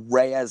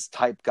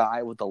Reyes-type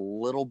guy with a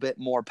little bit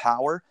more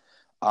power.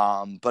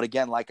 But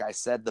again, like I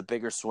said, the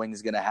bigger swing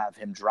is going to have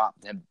him drop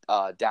him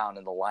down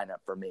in the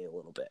lineup for me a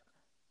little bit.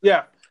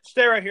 Yeah.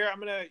 Stay right here.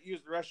 I'm going to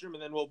use the restroom,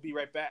 and then we'll be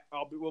right back.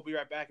 We'll be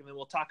right back, and then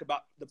we'll talk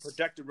about the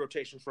projected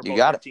rotations for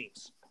both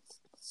teams.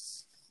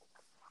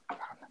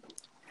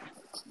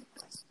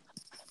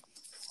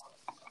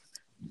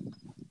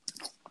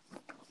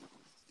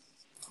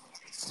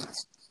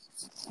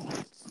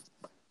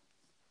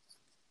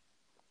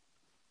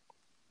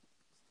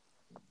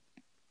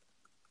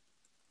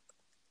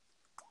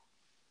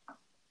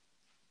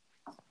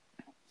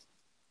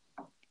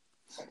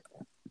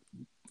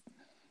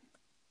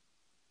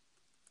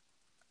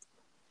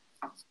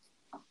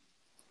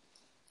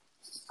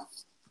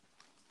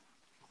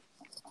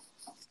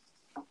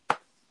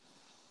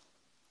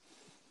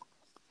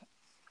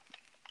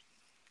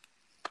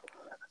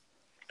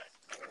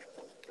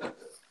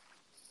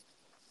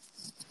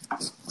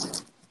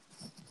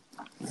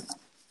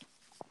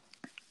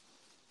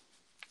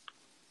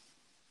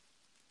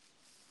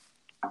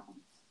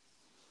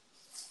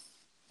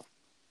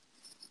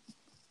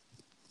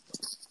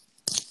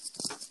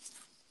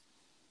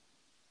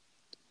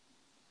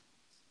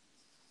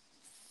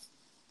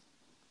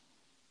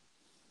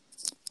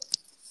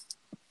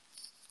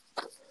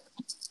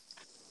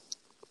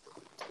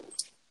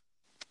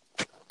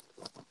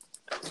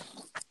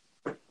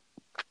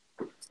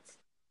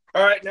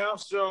 All right, now,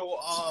 so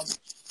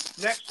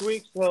next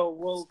week,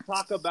 we'll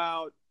talk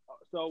about.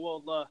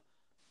 So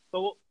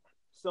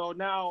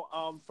now,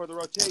 for the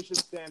rotation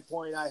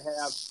standpoint, I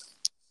have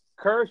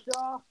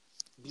Kershaw,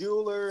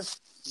 Buehler,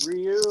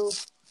 Ryu,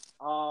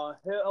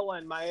 Hill,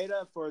 and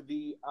Maeda for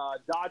the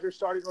Dodgers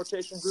starting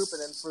rotation group,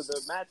 and then for the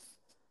Mets,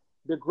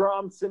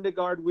 DeGrom,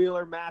 Syndergaard,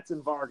 Wheeler, Matz,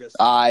 and Vargas.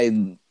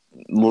 I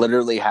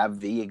literally have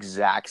the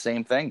exact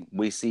same thing.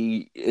 We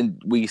see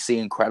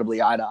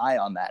incredibly eye to eye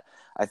on that.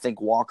 I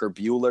think Walker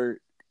Buehler,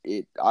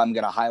 I'm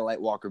going to highlight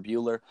Walker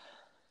Buehler.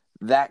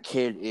 That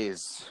kid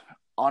is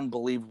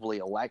unbelievably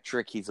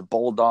electric. He's a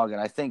bulldog.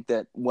 And I think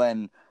that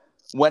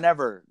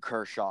whenever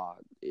Kershaw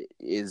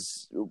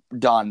is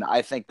done,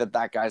 I think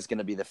that guy's going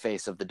to be the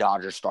face of the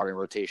Dodgers starting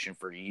rotation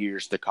for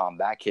years to come.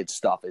 That kid's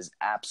stuff is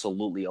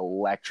absolutely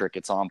electric.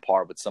 It's on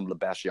par with some of the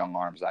best young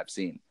arms I've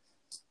seen.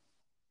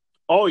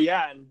 Oh,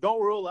 yeah, and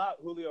don't rule out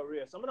Julio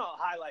Urias. I'm going to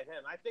highlight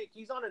him. I think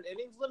he's on an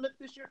innings limit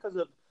this year because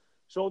of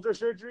shoulder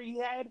surgery he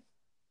had.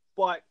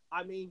 But,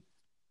 I mean,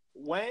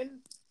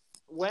 when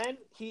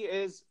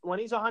he's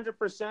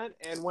 100%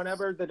 and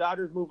whenever the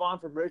Dodgers move on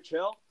from Rich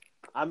Hill,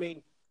 I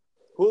mean,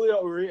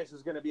 Julio Urias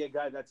is going to be a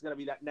guy that's going to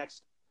be that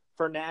next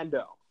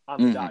Fernando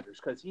on the Dodgers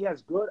because he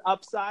has good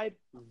upside,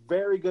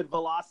 very good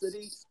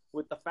velocity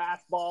with the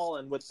fastball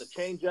and with the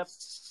changeup.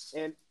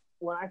 And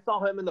when I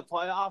saw him in the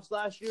playoffs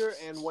last year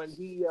and when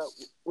he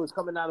was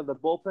coming out of the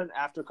bullpen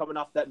after coming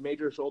off that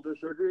major shoulder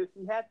surgery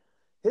he had,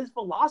 his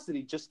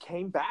velocity just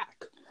came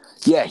back.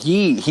 Yeah,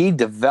 he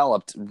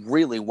developed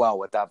really well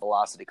with that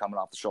velocity coming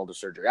off the shoulder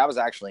surgery. I was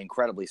actually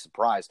incredibly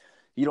surprised.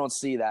 You don't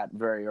see that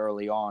very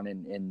early on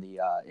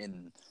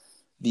in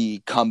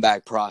the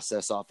comeback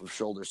process off of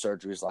shoulder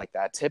surgeries like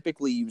that.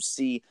 Typically, you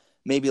see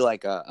maybe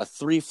like a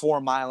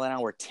 3-4 mile an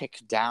hour tick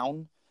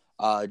down,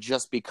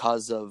 just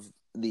because of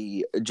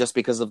the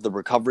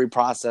recovery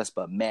process.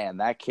 But man,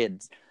 that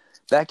kid's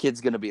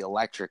going to be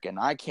electric, and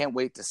I can't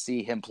wait to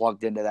see him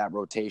plugged into that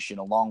rotation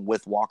along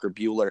with Walker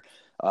Buehler.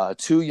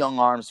 Two young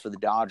arms for the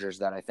Dodgers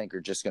that I think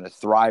are just going to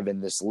thrive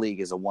in this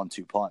league as a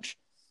 1-2 punch.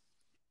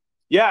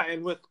 Yeah,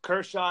 and with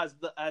Kershaw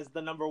as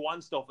the number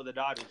one still for the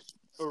Dodgers,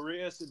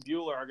 Urias and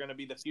Buehler are going to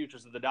be the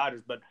futures of the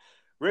Dodgers. But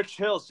Rich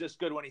Hill's just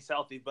good when he's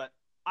healthy. But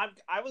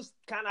I was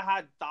kind of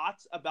had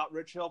thoughts about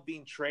Rich Hill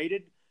being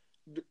traded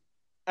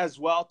as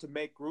well to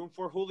make room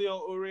for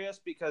Julio Urias,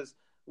 because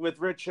with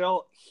Rich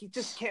Hill, he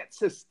just can't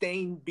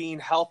sustain being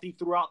healthy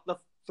throughout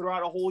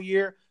a whole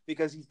year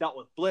because he's dealt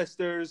with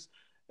blisters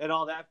and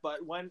all that.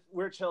 But when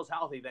Rich Hill's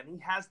healthy, then he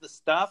has the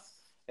stuff.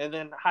 And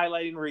then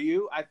highlighting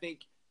Ryu, I think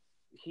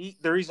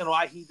the reason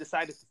why he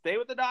decided to stay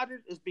with the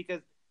Dodgers is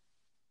because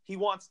he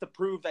wants to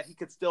prove that he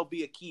could still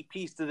be a key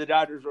piece to the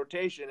Dodgers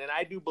rotation. And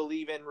I do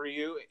believe in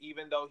Ryu,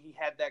 even though he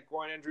had that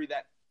groin injury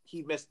that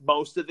he missed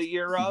most of the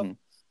year of. Mm-hmm.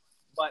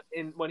 But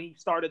when he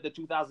started the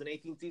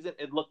 2018 season,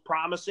 it looked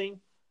promising.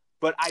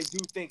 But I do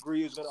think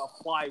Ryu's going to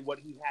apply what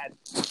he had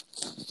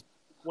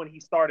when he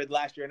started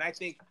last year. And I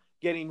think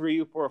getting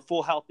Ryu for a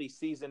full healthy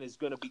season is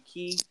going to be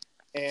key.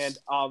 And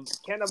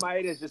Kenta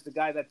Maeda is just a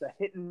guy that's a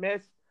hit and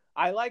miss.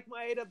 I like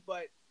Maeda,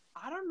 but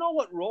I don't know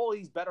what role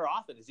he's better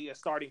off in. Is he a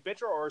starting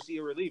pitcher or is he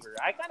a reliever?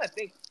 I kind of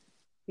think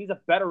he's a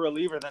better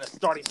reliever than a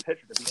starting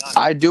pitcher, to be honest.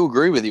 I do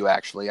agree with you,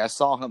 actually. I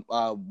saw him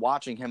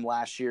watching him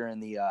last year in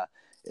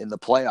the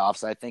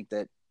playoffs. I think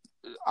that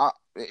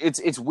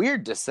it's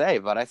weird to say,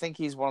 but I think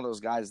he's one of those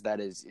guys that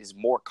is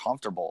more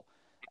comfortable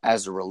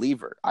as a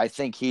reliever. I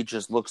think he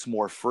just looks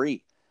more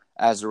free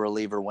as a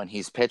reliever when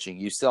he's pitching.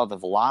 You saw the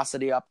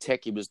velocity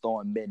uptick. He was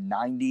throwing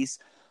mid-90s.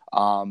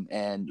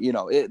 And,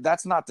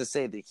 that's not to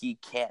say that he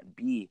can't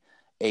be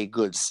a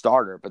good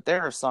starter, but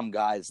there are some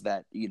guys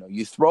that,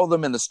 you throw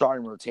them in the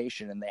starting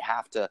rotation and they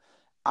have to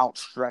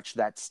outstretch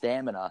that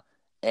stamina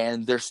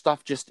and their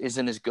stuff just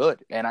isn't as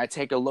good. And I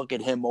take a look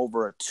at him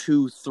over a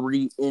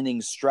 2-3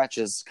 inning stretch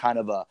as kind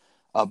of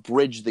a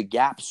bridge the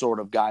gap sort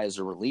of guy as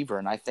a reliever.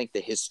 And I think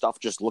that his stuff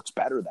just looks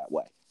better that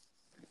way.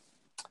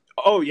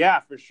 Oh yeah,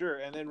 for sure.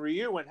 And then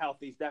Ryu, when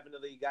healthy, is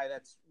definitely a guy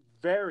that's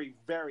very,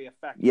 very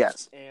effective.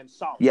 Yes. And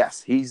solid.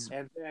 Yes, he's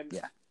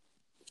yeah.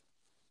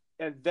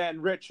 And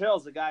then Rich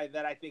Hill's a guy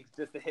that I think is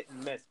just a hit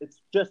and miss.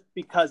 It's just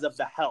because of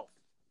the health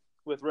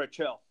with Rich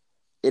Hill.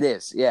 It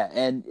is, yeah.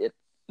 And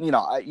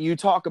you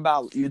talk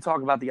about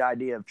the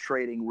idea of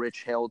trading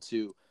Rich Hill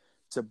to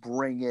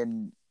bring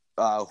in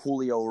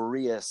Julio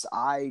Urias.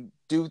 I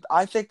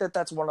think that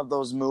that's one of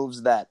those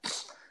moves that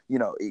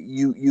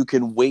you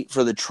can wait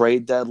for the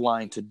trade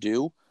deadline to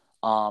do.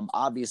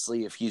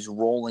 Obviously, if he's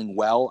rolling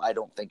well, I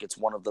don't think it's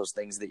one of those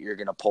things that you're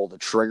going to pull the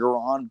trigger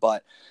on.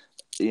 But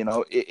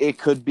it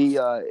could be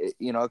a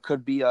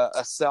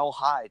sell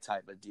high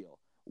type of deal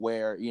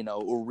where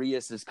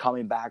Urias is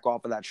coming back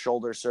off of that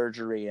shoulder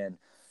surgery and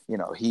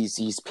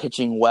he's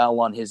pitching well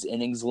on his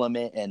innings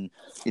limit, and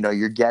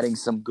you're getting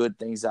some good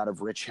things out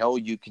of Rich Hill.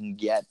 You can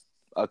get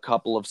a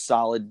couple of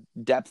solid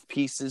depth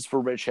pieces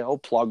for Rich Hill,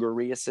 plug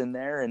Urias in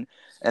there, and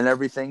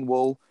everything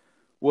will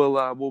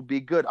be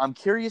good. I'm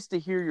curious to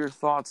hear your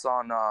thoughts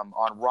on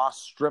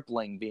Ross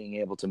Stripling being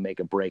able to make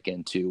a break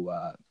into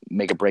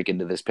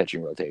this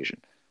pitching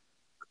rotation.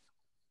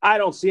 I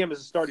don't see him as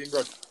a starting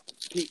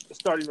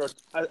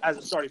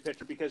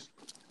pitcher because,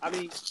 I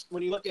mean,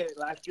 when you look at it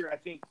last year, I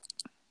think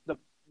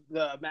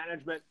the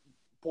management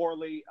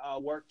poorly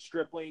worked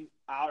Stripling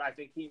out. I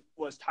think he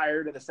was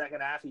tired in the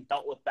second half. He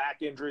dealt with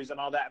back injuries and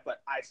all that,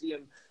 but I see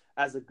him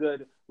as a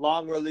good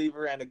long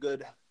reliever and a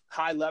good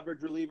high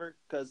leverage reliever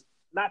because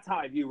that's how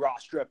I view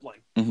Ross Stripling.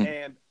 Mm-hmm.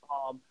 And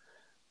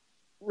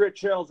Rich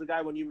Hill's the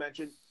guy when you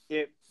mentioned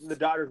if the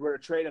Dodgers were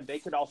to trade him, they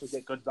could also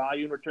get good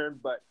value in return.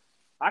 But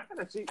I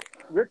kind of see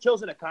Rich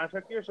Hill's in a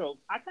contract year, so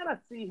I kind of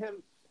see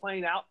him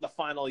playing out the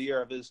final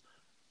year of his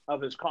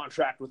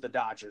contract with the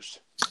Dodgers.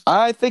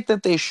 I think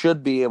that they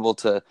should be able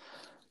to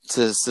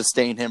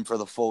sustain him for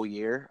the full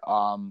year.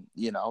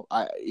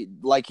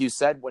 Like you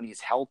said, when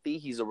he's healthy,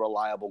 he's a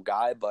reliable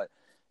guy, but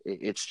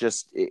it's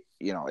just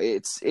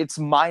it's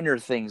minor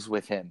things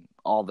with him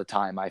all the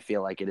time. I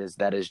feel like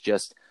that is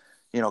just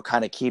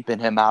kind of keeping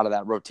him out of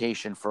that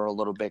rotation for a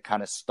little bit,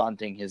 kind of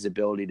stunting his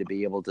ability to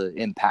be able to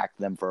impact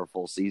them for a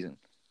full season.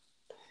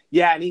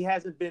 Yeah, and he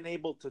hasn't been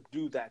able to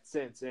do that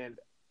since. And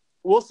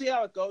we'll see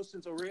how it goes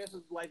since Urias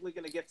is likely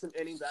going to get some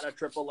innings out of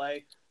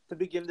AAA to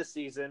begin the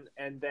season.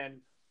 And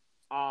then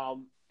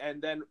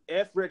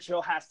if Rich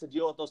Hill has to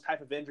deal with those type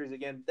of injuries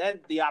again,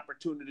 then the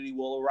opportunity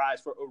will arise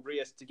for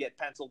Urias to get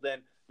penciled in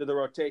to the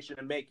rotation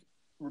and make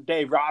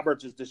Dave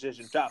Roberts'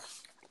 decision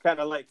tough. Kind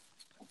of like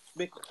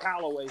Mick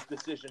Callaway's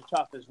decision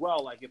tough as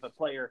well. Like if a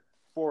player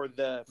for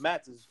the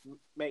Mets is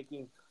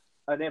making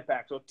an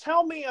impact. So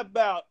tell me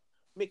about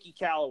Mickey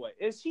Callaway.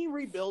 Is he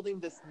rebuilding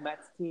this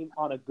Mets team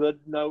on a good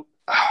note?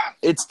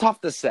 It's tough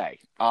to say.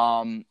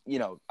 I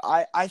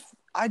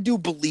do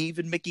believe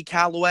in Mickey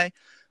Callaway.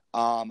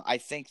 I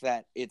think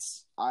that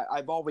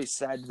I've always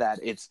said that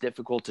it's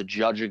difficult to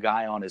judge a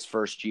guy on his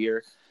first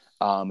year,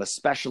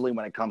 especially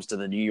when it comes to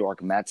the New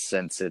York Mets,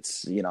 since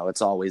it's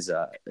always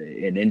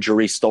an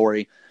injury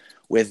story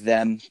with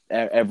them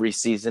every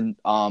season.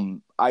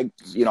 I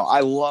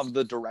love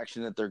the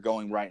direction that they're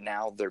going right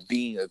now. They're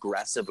being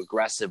aggressive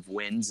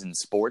wins in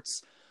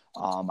sports.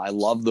 I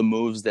love the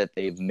moves that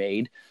they've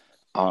made.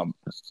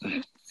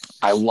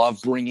 I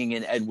love bringing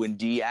in Edwin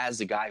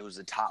Diaz, a guy who's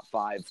a top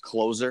 5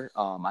 closer.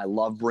 I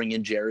love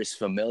bringing Jeurys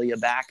Familia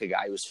back, a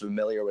guy who's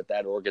familiar with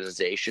that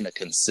organization, a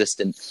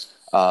consistent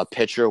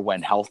pitcher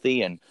when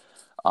healthy. And,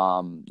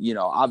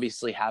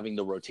 obviously having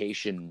the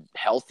rotation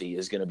healthy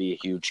is going to be a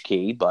huge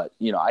key. But,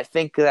 I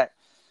think that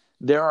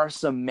there are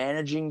some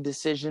managing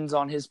decisions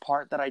on his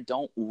part that I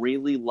don't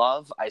really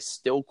love. I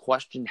still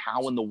question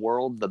how in the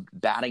world the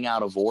batting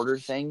out of order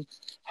thing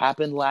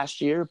happened last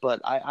year,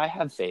 but I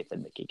have faith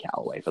in Mickey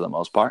Callaway for the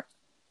most part.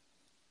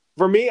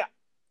 For me,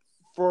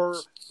 for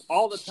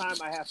all the time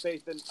I have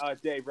faith in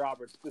Dave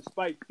Roberts,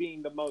 despite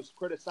being the most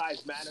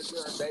criticized manager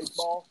in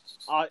baseball.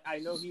 I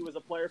know he was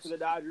a player for the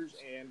Dodgers,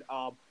 and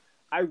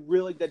I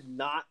really did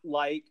not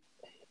like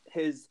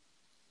his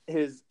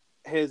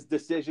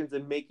decisions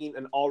in making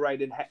an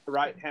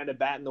right-handed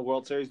bat in the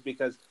World Series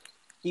because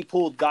he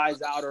pulled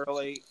guys out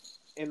early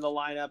in the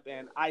lineup,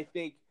 and I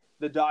think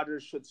the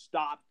Dodgers should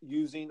stop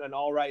using an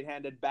all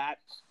right-handed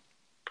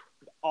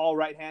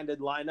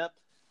lineup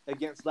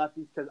against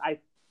lefties because I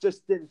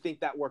just didn't think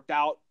that worked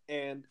out.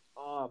 And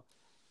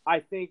I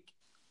think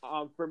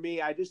for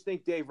me, I just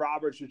think Dave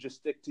Roberts should just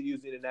stick to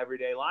using an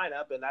everyday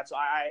lineup, and that's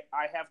why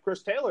I have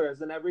Chris Taylor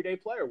as an everyday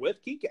player with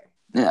Kike.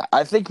 Yeah,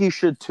 I think he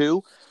should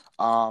too.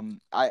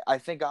 I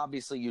think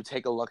obviously you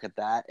take a look at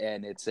that,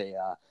 and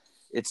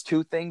it's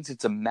two things.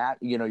 It's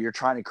you're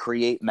trying to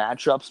create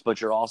matchups,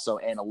 but you're also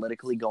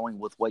analytically going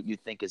with what you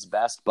think is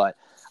best. But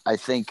I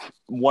think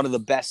one of the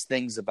best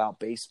things about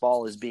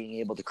baseball is being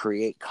able to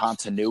create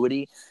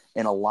continuity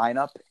in a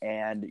lineup,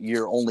 and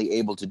you're only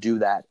able to do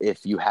that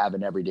if you have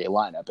an everyday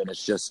lineup. And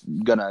it's just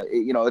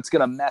it's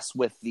gonna mess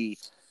with the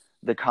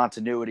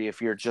continuity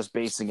if you're just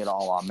basing it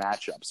all on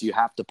matchups. You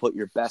have to put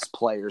your best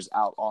players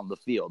out on the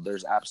field.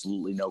 There's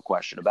absolutely no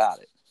question about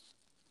it.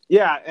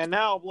 Yeah, and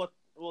now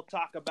we'll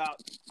talk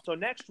about – so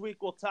next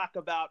week we'll talk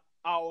about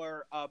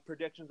our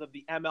predictions of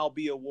the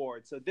MLB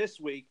awards. So this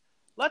week,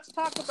 let's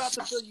talk about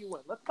the Phil you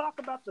win. Let's talk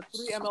about the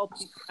 3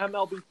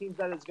 MLB teams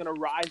that is going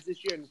to rise this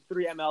year and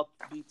 3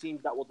 MLB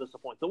teams that will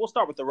disappoint. So we'll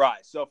start with the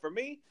rise. So for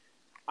me,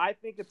 I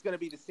think it's going to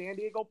be the San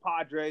Diego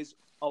Padres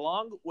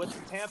along with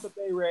the Tampa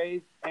Bay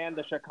Rays and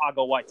the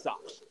Chicago White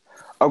Sox.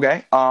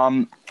 Okay.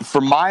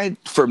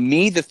 For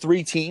me, the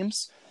 3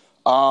 teams,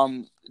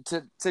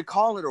 to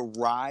call it a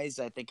rise,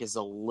 I think is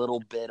a little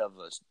bit of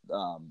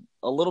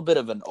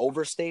an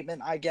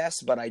overstatement, I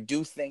guess. But I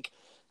do think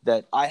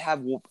that I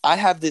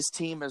have this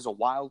team as a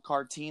wild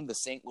card team, the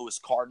St. Louis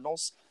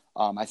Cardinals.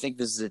 I think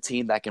this is a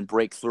team that can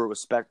break through.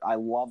 I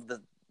love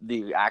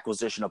the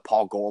acquisition of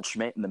Paul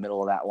Goldschmidt in the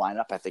middle of that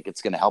lineup. I think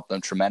it's going to help them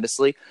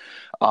tremendously.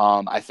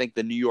 I think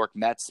the New York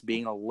Mets,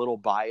 being a little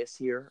biased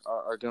here,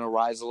 are going to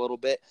rise a little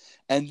bit.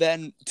 And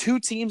then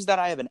 2 teams that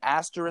I have an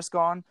asterisk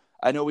on.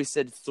 I know we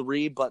said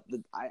 3, but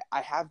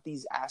I have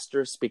these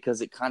asterisks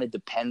because it kind of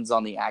depends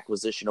on the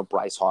acquisition of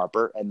Bryce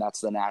Harper, and that's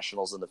the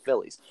Nationals and the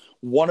Phillies.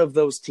 One of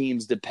those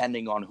teams,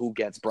 depending on who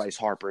gets Bryce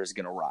Harper, is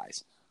going to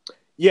rise.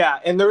 Yeah,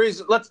 and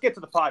let's get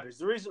to the Padres.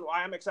 The reason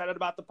why I'm excited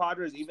about the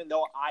Padres, even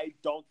though I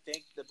don't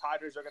think the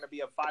Padres are going to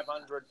be a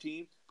 500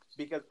 team,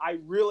 because I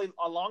really,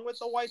 along with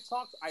the White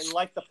Sox, I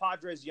like the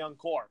Padres' young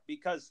core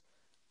because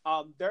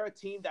they're a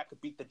team that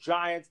could beat the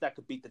Giants, that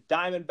could beat the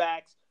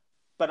Diamondbacks,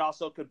 but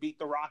also could beat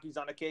the Rockies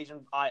on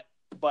occasion.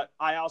 But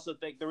I also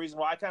think the reason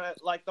why I kind of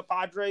like the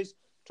Padres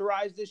to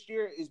rise this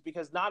year is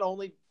because not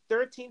only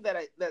they're a team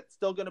that's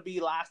still going to be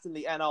last in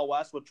the NL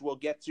West, which we'll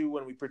get to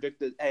when we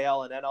predict the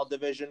AL and NL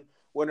division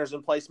winners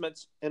and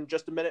placements in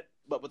just a minute.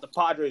 But with the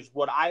Padres,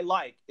 what I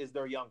like is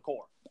their young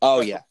core.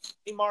 Oh, yeah.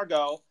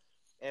 Margot,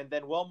 and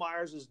then Will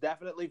Myers is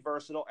definitely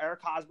versatile.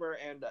 Eric Hosmer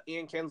and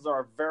Ian Kinsler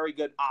are very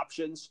good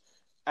options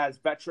as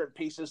veteran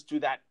pieces to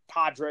that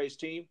Padres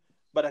team.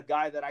 But a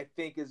guy that I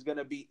think is going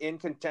to be in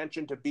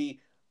contention to be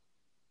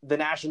the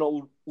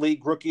National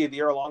League Rookie of the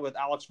Year along with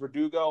Alex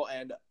Verdugo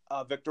and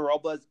Victor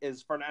Robles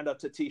is Fernando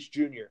Tatis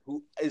Jr.,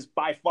 who is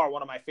by far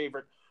one of my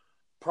favorite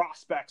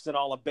prospects in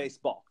all of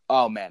baseball.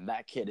 Oh man,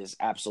 that kid is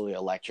absolutely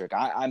electric.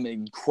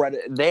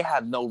 They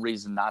have no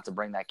reason not to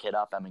bring that kid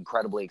up. I'm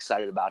incredibly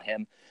excited about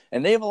him,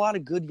 and they have a lot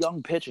of good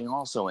young pitching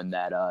also in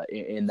that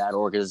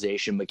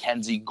organization.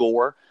 Mackenzie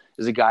Gore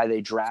is a guy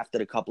they drafted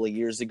a couple of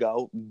years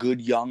ago.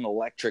 Good young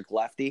electric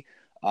lefty.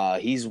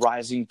 He's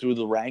rising through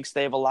the ranks.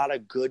 They have a lot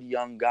of good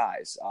young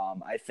guys.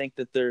 I think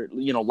that they're,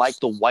 like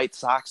the White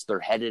Sox,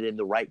 they're headed in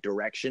the right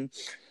direction.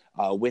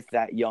 with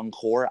that young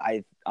core.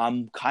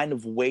 I'm kind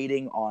of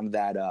waiting on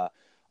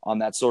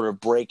that sort of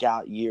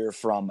breakout year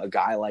from a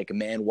guy like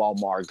Manuel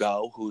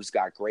Margot, who's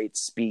got great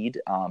speed.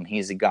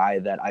 He's a guy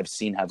that I've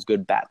seen have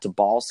good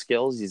bat-to-ball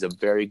skills. He's a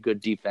very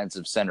good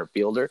defensive center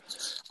fielder.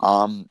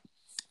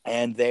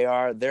 And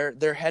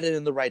they're headed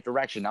in the right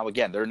direction. Now,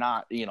 again, they're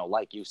not,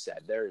 like you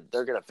said, they're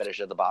going to finish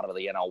at the bottom of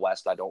the NL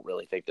West. I don't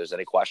really think there's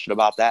any question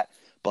about that.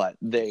 But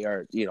they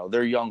are,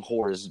 their young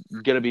core is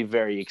going to be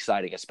very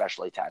exciting,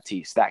 especially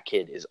Tatis. That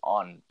kid is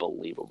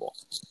unbelievable.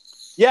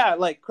 Yeah,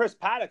 like Chris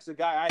Paddock's a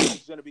guy I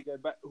think is going to be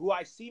good, but who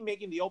I see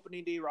making the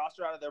opening day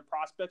roster out of their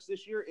prospects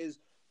this year is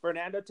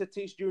Fernando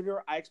Tatis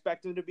Jr. I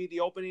expect him to be the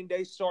opening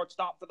day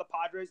shortstop for the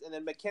Padres, and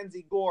then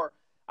Mackenzie Gore,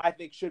 I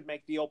think, should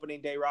make the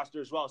opening day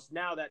roster as well. So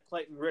now that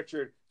Clayton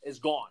Richard is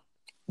gone.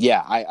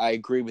 Yeah, I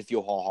agree with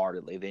you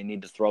wholeheartedly. They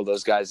need to throw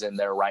those guys in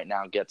there right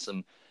now, get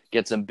some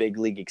big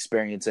league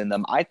experience in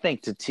them. I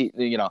think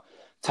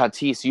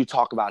Tatis, you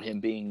talk about him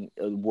being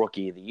a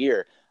rookie of the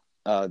year.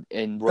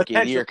 In rookie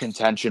of the year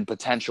contention,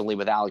 potentially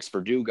with Alex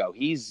Verdugo.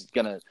 He's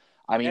gonna.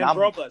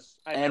 Robles.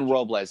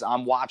 Robles.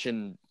 I'm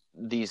watching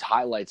these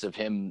highlights of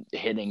him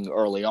hitting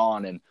early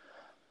on, and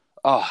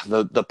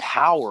the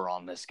power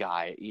on this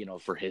guy,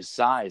 for his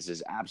size,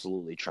 is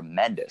absolutely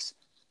tremendous.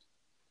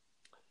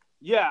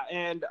 Yeah,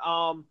 and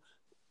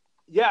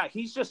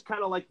he's just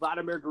kind of like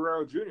Vladimir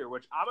Guerrero Jr.,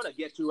 which I'm gonna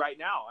get to right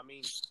now. I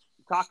mean,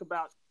 talk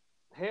about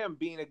him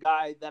being a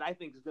guy that I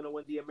think is gonna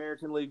win the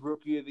American League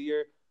Rookie of the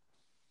Year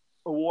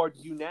award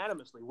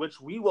unanimously,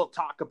 which we will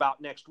talk about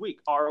next week.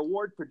 Our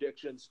award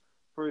predictions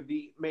for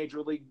the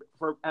Major League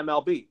for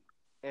MLB,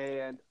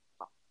 and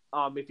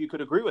if you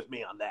could agree with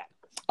me on that.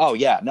 Oh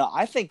yeah, no,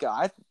 I think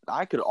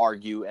I could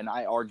argue, and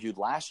I argued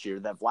last year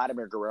that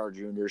Vladimir Guerrero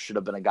Jr. should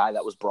have been a guy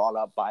that was brought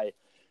up by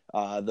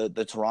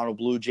the Toronto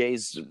Blue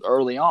Jays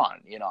early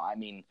on. You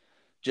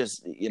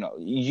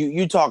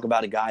talk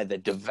about a guy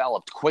that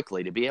developed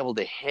quickly to be able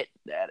to hit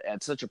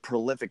at such a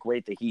prolific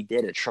rate that he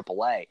did at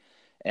AAA.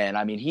 And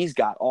I mean, he's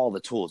got all the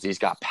tools. He's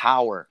got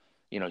power.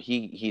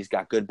 He's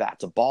got good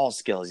bat-to-ball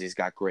skills. He's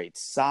got great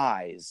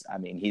size. I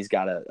mean, he's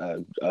got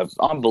a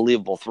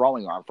unbelievable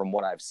throwing arm from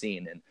what I've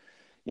seen. And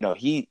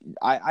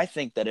I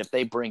think that if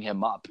they bring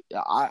him up,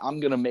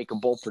 I'm going to make a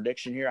bold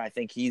prediction here. I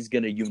think he's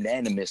going to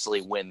unanimously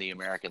win the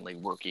American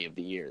League Rookie of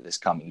the Year this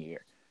coming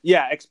year.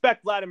 Yeah,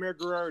 expect Vladimir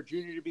Guerrero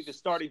Jr. to be the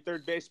starting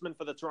third baseman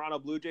for the Toronto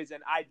Blue Jays,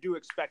 and I do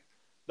expect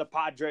the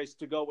Padres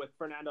to go with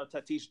Fernando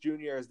Tatis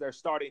Jr. as their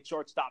starting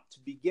shortstop to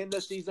begin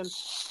the season,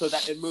 so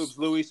that it moves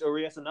Luis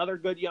Urias, another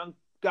good young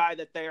guy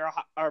that they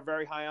are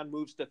very high on,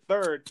 moves to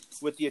third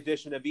with the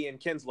addition of Ian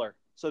Kinsler,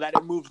 so that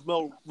it moves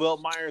Will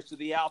Myers to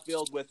the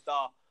outfield with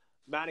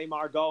Manny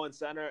Margot in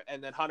center,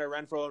 and then Hunter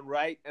Renfroe in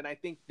right. And I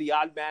think the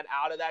odd man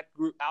out of that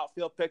group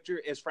outfield picture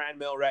is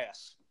Franmil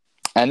Reyes.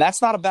 And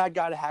that's not a bad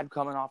guy to have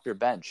coming off your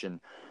bench. And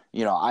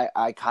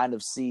I kind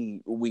of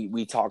see,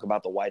 we talk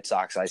about the White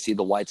Sox. I see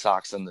the White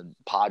Sox and the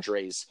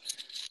Padres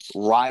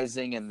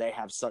rising, and they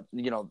have such,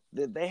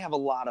 they have a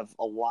lot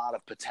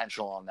of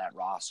potential on that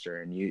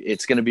roster, and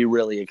it's going to be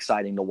really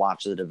exciting to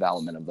watch the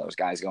development of those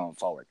guys going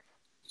forward.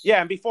 Yeah,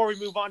 and before we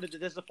move on to the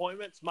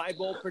disappointments, my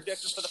bold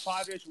prediction for the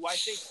Padres, who I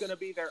think is going to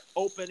be their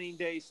opening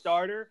day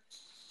starter,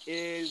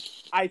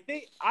 is I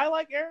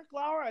like Eric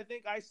Lauer. I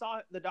think I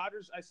saw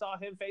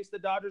him face the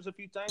Dodgers a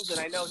few times, and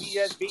I know he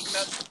has beaten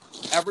us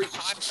every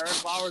time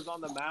Eric Lauer's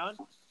on the mound.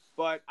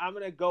 But I'm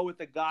going to go with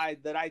the guy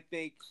that I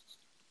think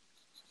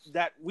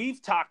that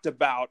we've talked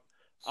about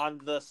on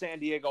the San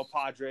Diego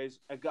Padres,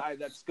 a guy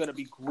that's going to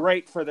be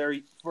great for their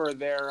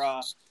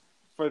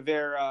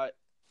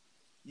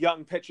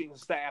young pitching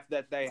staff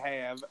that they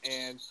have.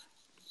 And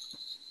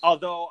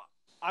although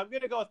I'm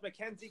going to go with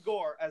Mackenzie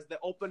Gore as the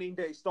opening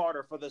day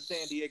starter for the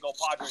San Diego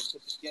Padres to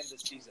begin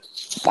this season.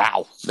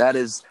 Wow.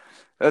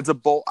 That's a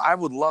bold. I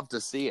would love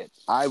to see it.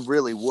 I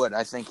really would.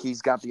 I think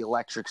he's got the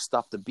electric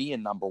stuff to be a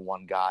number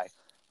one guy.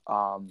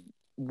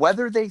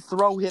 Whether they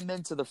throw him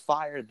into the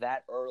fire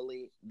that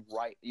early,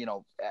 right,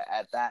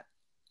 at that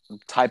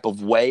type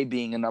of way,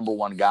 being a number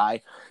one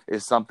guy,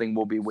 is something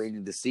we'll be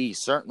waiting to see.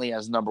 Certainly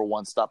as number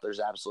one stuff, there's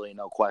absolutely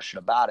no question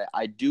about it.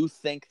 I do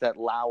think that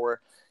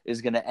Lauer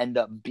is going to end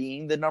up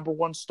being the number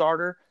one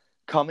starter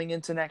coming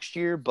into next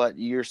year, but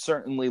you're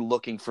certainly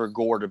looking for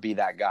Gore to be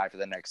that guy for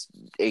the next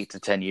 8 to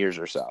 10 years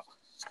or so.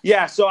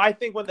 Yeah, so I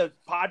think when the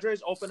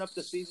Padres open up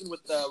the season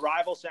with the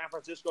rival San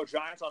Francisco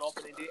Giants on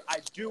opening day, I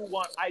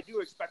do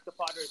expect the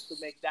Padres to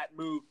make that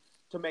move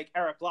to make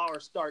Eric Lauer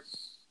start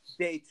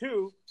day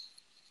 2,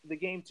 the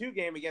game 2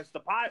 game against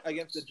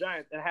the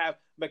Giants, and have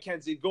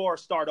Mackenzie Gore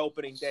start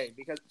opening day,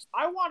 because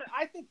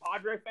I think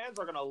Padre fans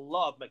are going to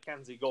love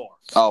Mackenzie Gore.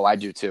 Oh, I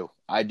do too.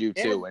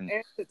 And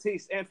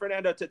Tatis and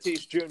Fernando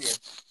Tatis Jr.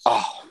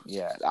 Oh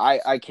yeah,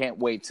 I can't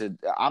wait to.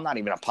 I'm not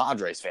even a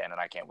Padres fan, and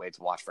I can't wait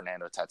to watch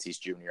Fernando Tatis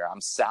Jr.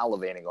 I'm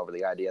salivating over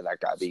the idea of that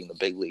guy being the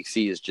big leagues.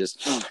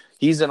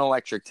 He's an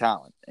electric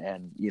talent,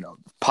 and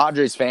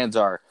Padres fans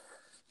are,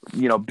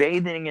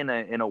 bathing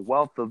in a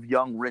wealth of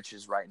young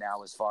riches right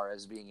now, as far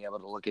as being able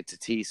to look at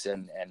Tatis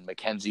and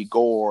Mackenzie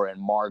Gore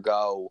and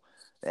Margot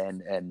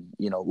and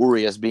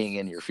Urias being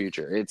in your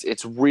future.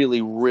 It's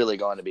really, really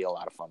going to be a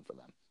lot of fun for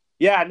them.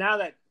 Yeah,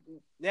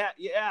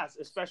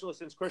 especially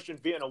since Christian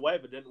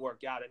Villanueva didn't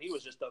work out, and he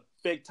was just a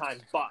big time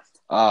bust.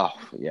 Oh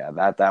yeah,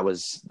 that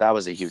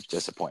was a huge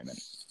disappointment.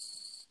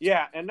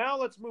 Yeah, and now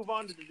let's move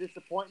on to the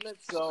disappointment.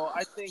 So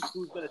I think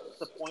who's going to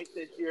disappoint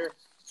this year?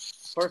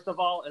 First of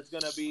all, it's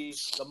going to be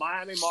the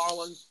Miami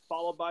Marlins,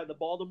 followed by the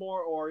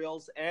Baltimore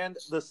Orioles and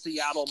the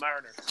Seattle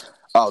Mariners.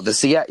 Oh, the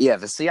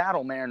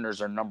Seattle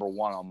Mariners are number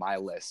one on my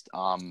list.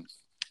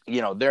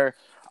 They're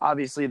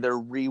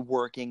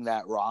reworking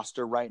that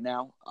roster right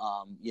now.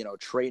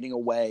 Trading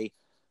away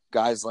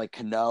guys like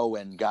Cano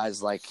and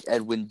guys like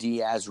Edwin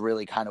Diaz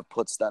really kind of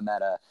puts them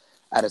at a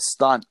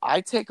stunt.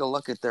 I take a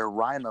look at their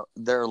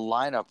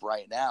lineup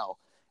right now,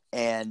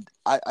 and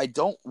I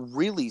don't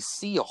really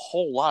see a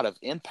whole lot of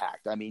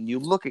impact. I mean, you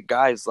look at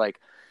guys like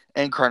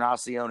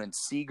Encarnacion and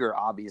Seager,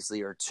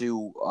 obviously, are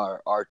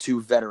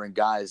two veteran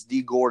guys.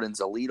 D. Gordon's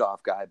a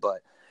leadoff guy,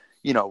 but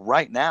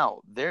right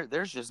now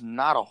there's just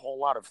not a whole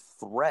lot of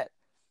threat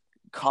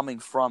coming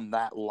from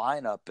that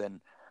lineup.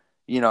 And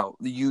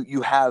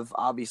you have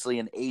obviously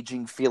an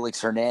aging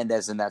Felix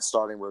Hernandez in that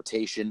starting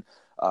rotation.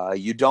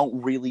 You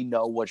don't really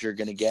know what you're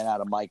going to get out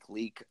of Mike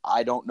Leake.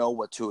 I don't know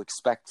what to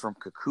expect from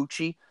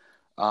Kikuchi.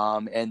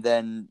 And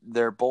then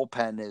their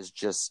bullpen is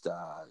just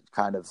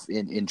kind of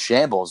in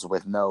shambles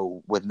with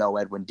no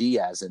Edwin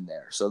Diaz in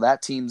there. So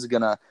that team's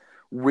going to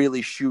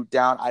really shoot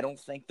down. I don't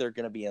think they're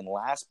going to be in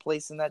last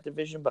place in that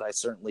division, but I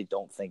certainly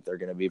don't think they're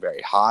going to be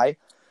very high.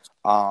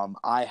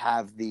 I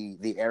have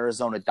the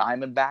Arizona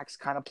Diamondbacks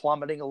kind of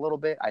plummeting a little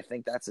bit. I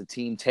think that's a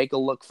team. Take a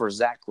look for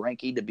Zach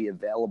Greinke to be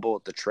available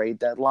at the trade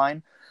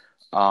deadline.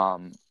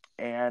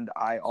 And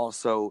I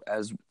also,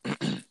 I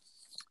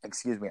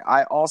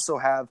also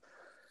have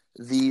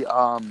the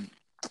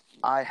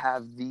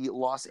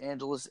Los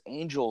Angeles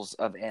Angels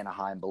of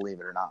Anaheim, believe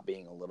it or not,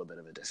 being a little bit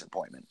of a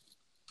disappointment.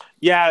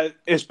 Yeah,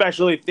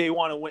 especially if they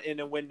want to win in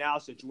a win now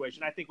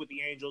situation. I think with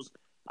the Angels,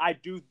 I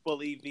do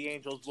believe the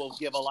Angels will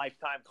give a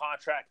lifetime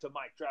contract to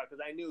Mike Trout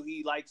because I knew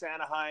he likes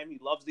Anaheim. He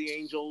loves the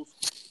Angels,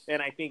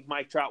 and I think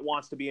Mike Trout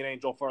wants to be an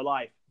Angel for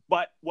life.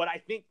 But what I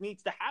think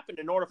needs to happen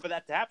in order for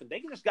that to happen,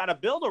 they just got to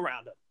build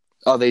around him.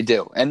 Oh, they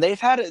do, and they've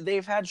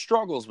had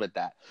struggles with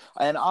that,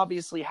 and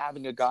obviously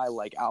having a guy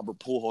like Albert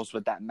Pujols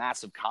with that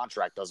massive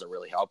contract doesn't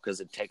really help because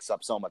it takes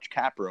up so much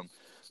cap room.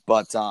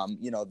 But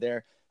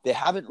they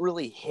haven't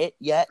really hit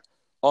yet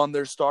on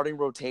their starting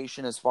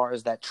rotation as far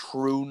as that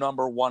true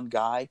number one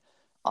guy.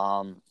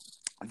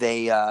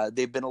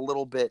 They've been a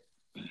little bit,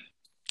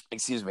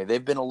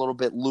 they've been a little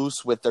bit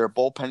loose with their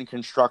bullpen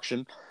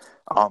construction.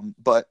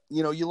 But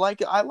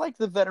I like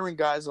the veteran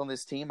guys on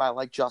this team. I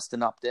like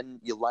Justin Upton.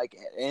 You like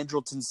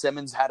Andrelton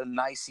Simmons had a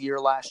nice year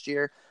last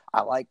year.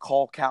 I like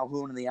Cole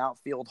Calhoun in the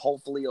outfield.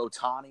 Hopefully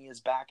Ohtani is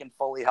back and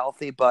fully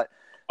healthy, but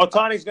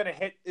Ohtani's going to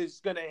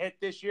hit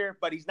this year,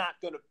 but he's not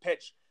going to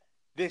pitch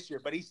this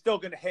year, but he's still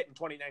going to hit in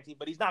 2019,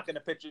 but he's not going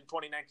to pitch in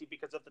 2019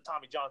 because of the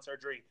Tommy John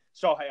surgery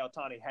Shohei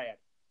Ohtani had.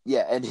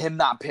 Yeah, and him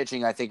not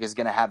pitching, I think, is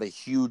going to have a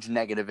huge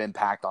negative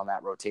impact on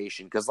that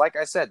rotation because, like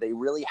I said, they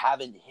really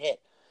haven't hit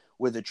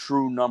with a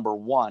true number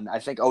one. I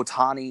think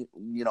Ohtani,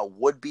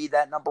 would be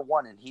that number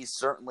one, and he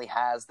certainly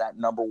has that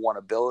number one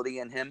ability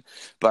in him.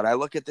 But I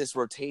look at this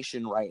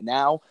rotation right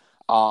now.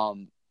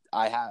 I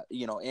have,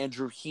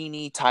 Andrew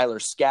Heaney, Tyler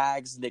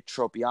Skaggs, Nick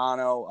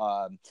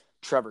Tropiano,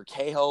 Trevor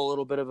Cahill, a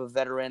little bit of a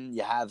veteran.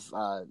 You have,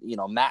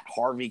 Matt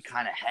Harvey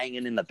kind of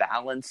hanging in the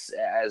balance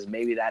as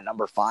maybe that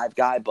number 5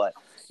 guy. But,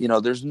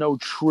 there's no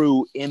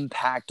true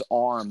impact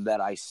arm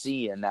that I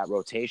see in that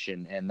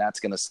rotation, and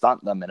that's going to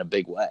stunt them in a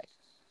big way.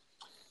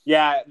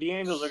 Yeah, the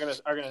Angels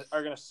are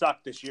gonna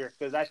suck this year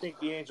because I think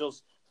the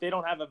Angels, they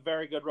don't have a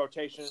very good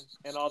rotation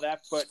and all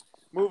that. But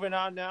moving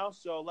on now,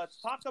 so let's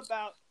talk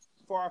about,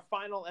 for our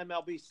final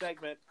MLB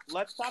segment,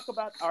 let's talk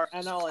about our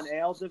NL and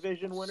AL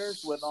division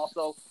winners with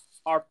also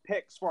our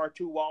picks for our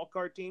 2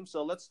 wildcard teams.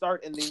 So let's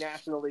start in the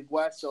National League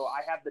West. So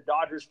I have the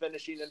Dodgers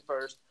finishing in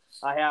first.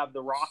 I have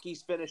the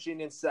Rockies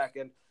finishing in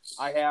second.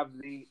 I have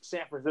the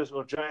San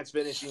Francisco Giants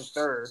finishing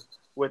third,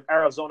 with the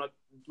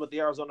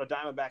Arizona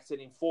Diamondbacks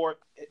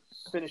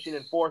finishing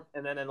in fourth,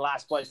 and then in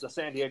last place, the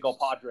San Diego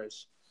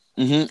Padres.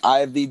 Mm-hmm. I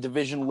have the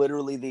division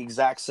literally the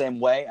exact same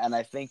way, and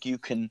I think you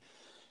can.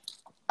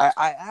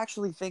 I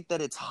actually think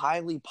that it's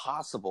highly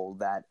possible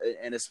that,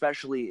 and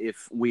especially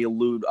if we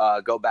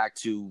go back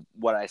to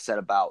what I said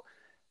about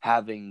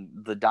having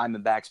the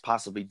Diamondbacks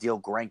possibly deal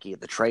Greinke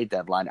at the trade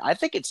deadline, I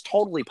think it's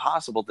totally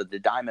possible that the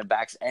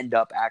Diamondbacks end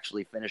up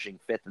actually finishing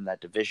 5th in that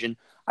division.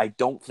 I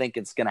don't think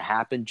it's going to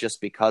happen just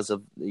because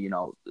of,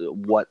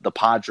 what the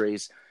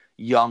Padres'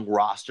 young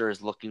roster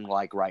is looking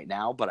like right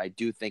now, but I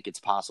do think it's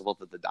possible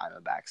that the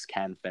Diamondbacks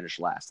can finish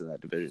last in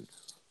that division.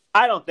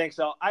 I don't think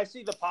so. I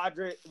see the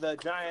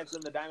Giants,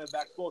 and the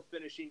Diamondbacks both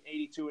finishing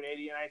 82 and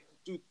 80, and I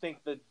do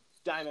think the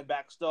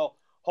Diamondbacks still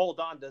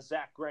hold on to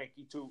Zach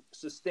Greinke to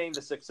sustain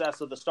the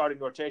success of the starting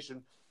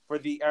rotation for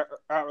the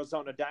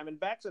Arizona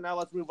Diamondbacks. And now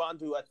let's move on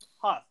to a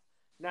tough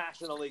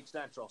National League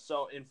Central.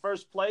 So in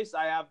first place,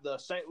 I have the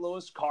St.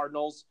 Louis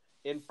Cardinals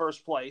in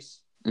first place.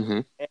 Mm-hmm.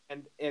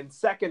 And in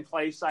second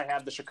place, I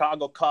have the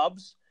Chicago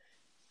Cubs.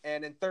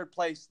 And in third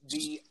place,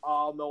 the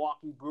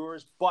Milwaukee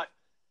Brewers. But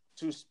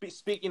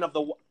speaking of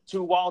the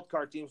two wild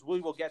card teams,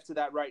 we will get to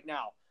that right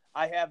now.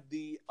 I have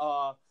the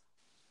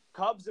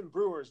Cubs and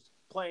Brewers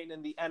playing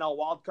in the NL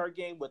wildcard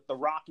game, with the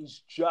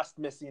Rockies just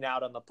missing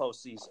out on the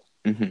postseason.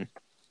 Mm-hmm.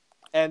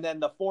 And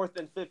then the fourth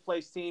and fifth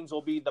place teams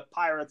will be the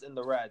Pirates and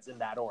the Reds in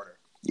that order.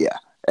 Yeah,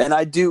 and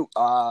I do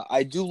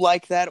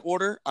like that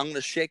order. I'm going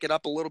to shake it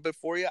up a little bit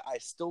for you. I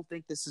still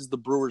think this is the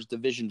Brewers'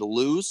 division to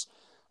lose.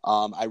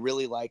 I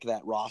really like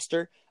that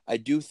roster. I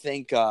do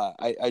think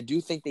I do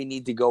think they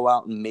need to go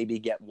out and maybe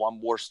get one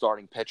more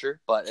starting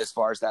pitcher. But as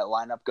far as that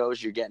lineup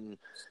goes, you're getting,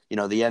 the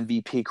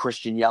MVP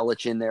Christian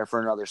Yelich in there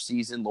for another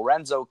season.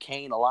 Lorenzo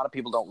Cain, a lot of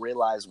people don't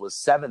realize, was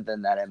seventh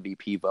in that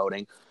MVP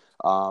voting.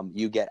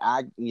 You get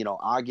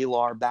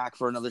Aguilar back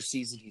for another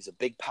season. He's a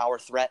big power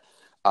threat.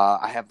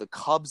 I have the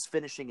Cubs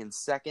finishing in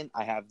second.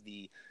 I have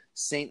the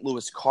St.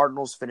 Louis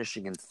Cardinals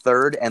finishing in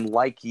third. And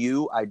like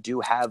you, I do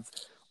have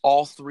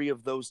all three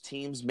of those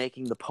teams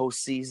making the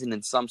postseason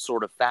in some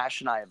sort of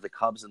fashion. I have the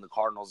Cubs and the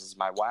Cardinals as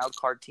my wild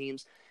card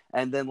teams.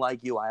 And then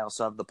like you, I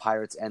also have the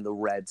Pirates and the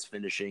Reds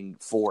finishing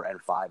 4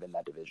 and 5 in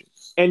that division.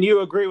 And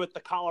you agree with the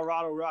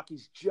Colorado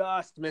Rockies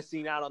just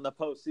missing out on the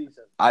postseason?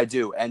 I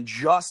do. And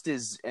just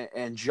as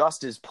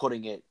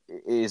putting it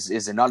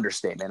is an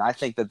understatement. I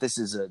think that this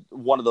is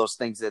one of those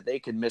things that they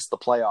could miss the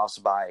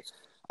playoffs by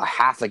a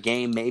half a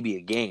game, maybe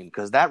a game,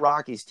 because that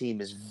Rockies team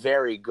is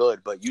very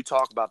good. But you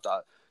talk about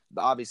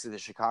obviously the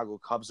Chicago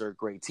Cubs are a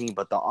great team,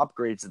 but the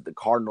upgrades that the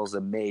Cardinals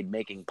have made,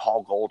 making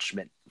Paul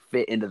Goldschmidt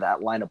fit into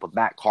that lineup with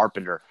Matt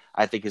Carpenter,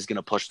 I think is going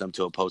to push them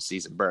to a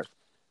postseason berth.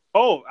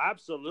 Oh,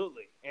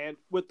 absolutely. And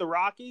with the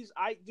Rockies,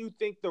 I do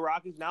think the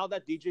Rockies, now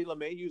that DJ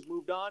LeMahieu's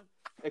moved on,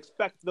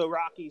 expect the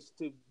Rockies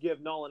to give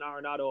Nolan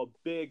Arenado a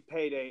big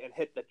payday and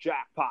hit the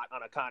jackpot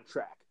on a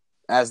contract.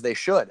 As they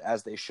should.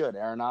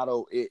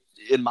 Arenado,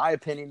 in my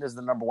opinion, is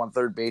the number one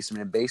third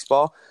baseman in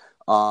baseball.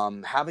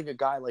 Having a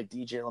guy like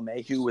DJ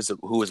LeMahieu,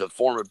 who is a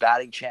former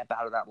batting champ,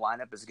 out of that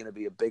lineup is going to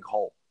be a big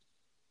hole.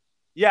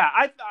 Yeah,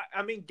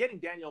 I mean, getting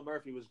Daniel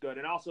Murphy was good.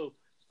 And also,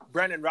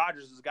 Brendan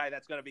Rodgers is a guy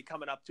that's going to be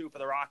coming up, too, for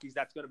the Rockies.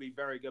 That's going to be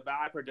very good. But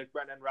I predict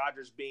Brendan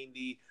Rodgers being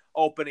the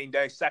opening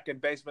day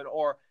second baseman,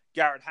 or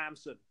Garrett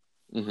Hampson.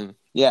 Mm-hmm.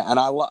 Yeah, and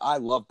I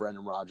love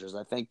Brendan Rodgers.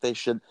 I think they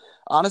should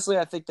 – honestly,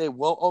 I think they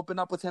will open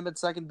up with him at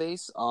second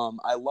base.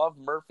 I love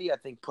Murphy. I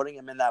think putting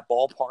him in that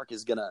ballpark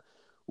is going to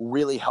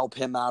really help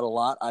him out a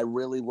lot. I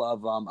really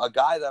love a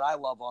guy that I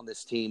love on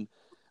this team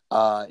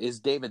is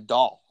David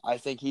Dahl. I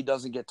think he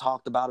doesn't get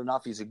talked about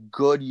enough. He's a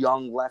good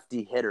young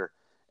lefty hitter,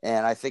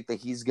 and I think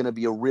that he's going to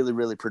be a really,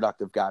 really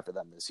productive guy for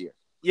them this year.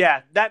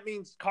 Yeah, that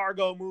means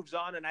Cargo moves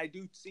on, and I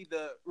do see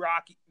the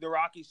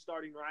Rockies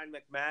starting Ryan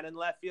McMahon in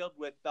left field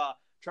with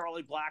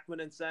Charlie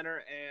Blackmon in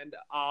center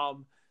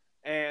and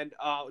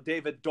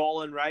David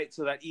Dolan, right?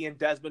 So that Ian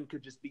Desmond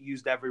could just be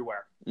used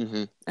everywhere.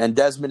 Mm-hmm. And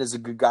Desmond is a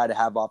good guy to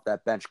have off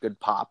that bench, good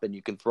pop, and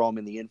you can throw him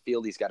in the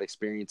infield. He's got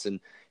experience in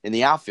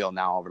the outfield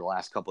now over the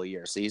last couple of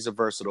years. So he's a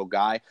versatile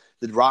guy.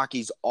 The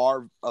Rockies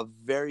are a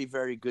very,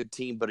 very good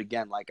team. But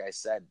again, like I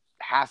said,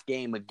 half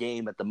game, a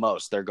game at the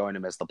most, they're going to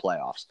miss the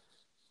playoffs.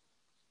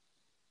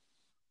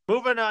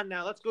 Moving on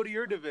now, let's go to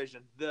your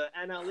division, the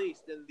NL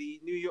East, in the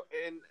New York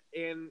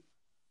in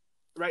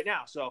right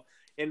now. So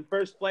in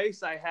first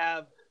place, I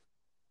have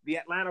the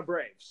Atlanta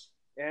Braves.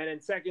 And in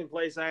second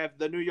place, I have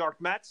the New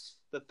York Mets.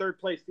 The third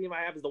place team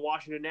I have is the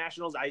Washington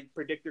Nationals. I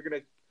predict they're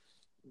going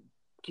to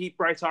keep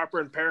Bryce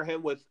Harper and pair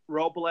him with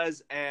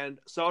Robles and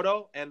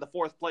Soto. And the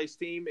fourth place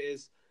team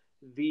is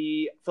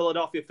the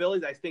Philadelphia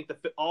Phillies. I think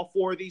all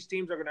four of these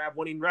teams are going to have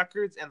winning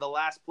records. And the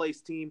last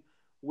place team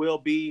will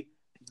be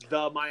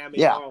the Miami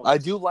Marlins. I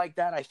do like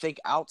that. I think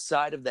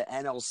outside of the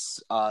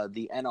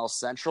NL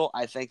Central,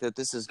 I think that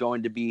this is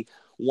going to be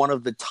one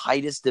of the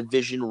tightest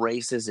division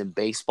races in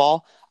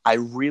baseball. I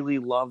really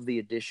love the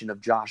addition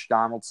of Josh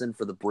Donaldson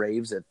for the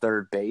Braves at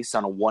third base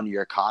on a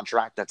 1-year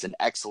contract. That's an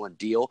excellent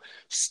deal.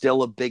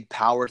 Still a big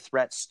power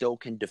threat, still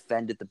can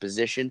defend at the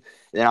position.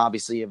 Then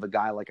obviously you have a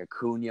guy like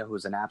Acuna,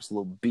 who's an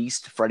absolute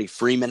beast. Freddie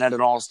Freeman had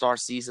an all-star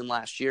season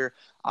last year.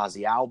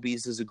 Ozzie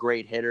Albies is a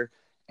great hitter.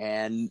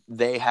 And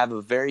they have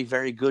a very,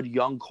 very good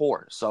young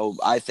core. So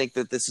I think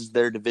that this is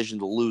their division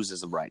to lose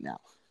as of right now.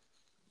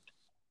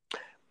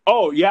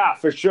 Oh, yeah,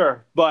 for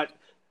sure. But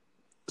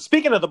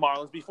speaking of the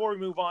Marlins, before we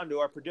move on to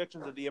our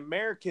predictions of the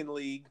American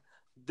League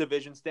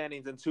division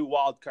standings and two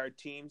wildcard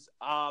teams,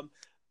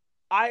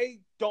 I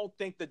don't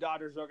think the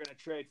Dodgers are going to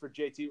trade for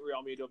JT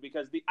Realmuto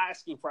because the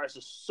asking price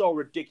is so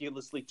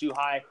ridiculously too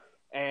high.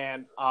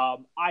 And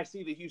I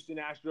see the Houston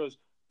Astros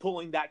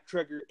pulling that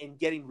trigger and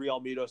getting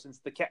Realmuto, since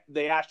the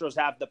Astros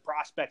have the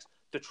prospects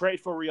to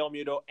trade for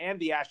Realmuto, and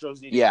the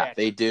Astros need to catch.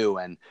 They do.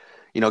 And,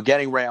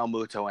 getting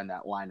Realmuto in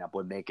that lineup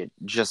would make it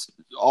just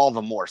all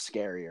the more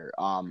scarier.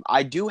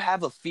 I do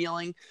have a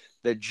feeling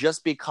that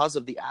just because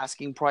of the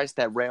asking price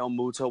that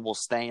Realmuto will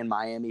stay in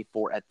Miami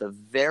for, at the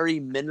very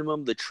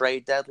minimum, the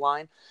trade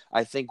deadline.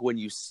 I think when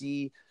you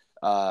see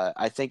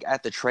I think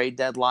at the trade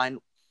deadline,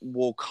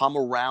 will come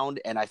around,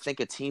 and I think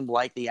a team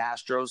like the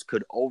Astros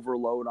could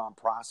overload on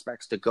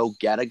prospects to go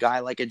get a guy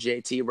like a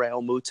JT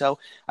Realmuto.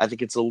 I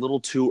think it's a little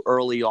too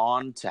early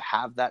on to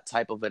have that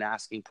type of an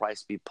asking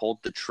price be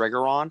pulled the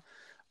trigger on.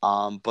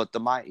 But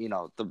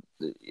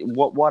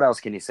what else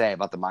can you say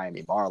about the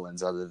Miami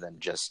Marlins other than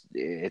just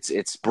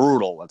it's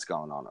brutal what's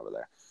going on over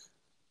there?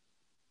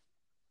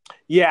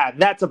 Yeah,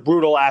 that's a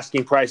brutal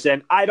asking price,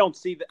 and I don't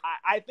see that.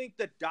 I think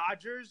the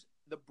Dodgers,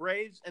 the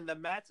Braves, and the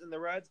Mets and the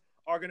Reds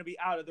are going to be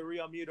out of the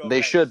Real Muto They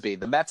race. should be.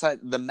 The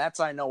Mets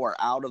I know are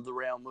out of the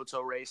Real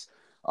Muto race.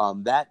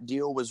 That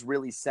deal was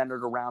really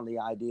centered around the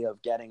idea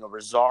of getting a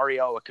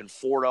Rosario, a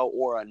Conforto,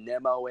 or a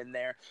Nimmo in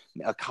there,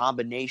 a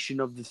combination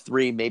of the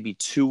three, maybe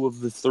two of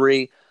the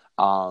three.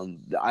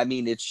 I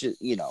mean, it's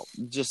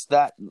just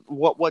that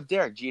what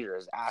Derek Jeter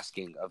is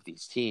asking of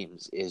these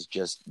teams is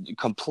just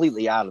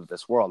completely out of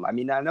this world. I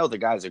mean, I know the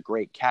guy's a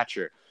great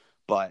catcher,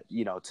 but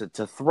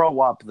to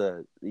throw up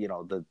the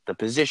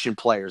position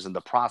players and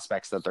the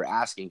prospects that they're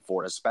asking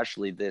for,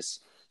 especially this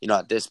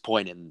at this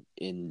point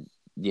in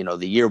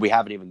the year we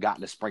haven't even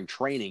gotten to spring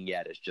training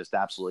yet, is just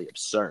absolutely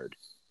absurd.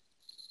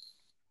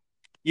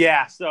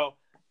 Yeah, so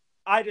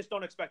I just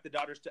don't expect the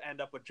Dodgers to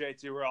end up with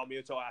JT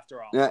Realmuto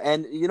after all. Yeah,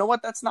 and you know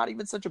what? That's not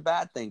even such a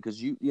bad thing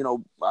because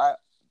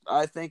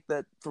I think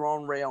that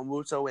throwing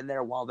Realmuto in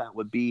there, while that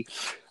would be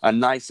a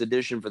nice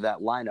addition for that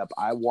lineup,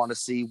 I want to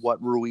see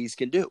what Ruiz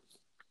can do.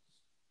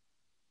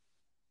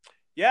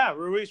 Yeah,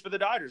 Ruiz for the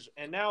Dodgers.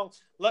 And now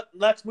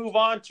let's move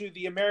on to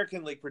the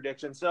American League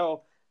prediction.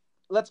 So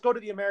let's go to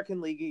the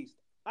American League East.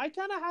 I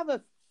kind of have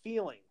a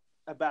feeling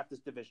about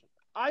this division.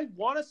 I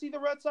want to see the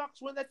Red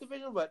Sox win that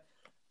division, but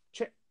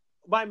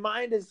my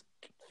mind is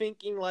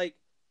thinking like,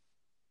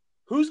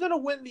 who's going to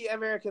win the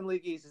American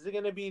League East? Is it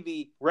going to be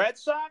the Red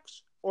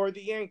Sox or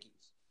the Yankees?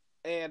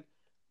 And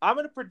I'm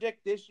going to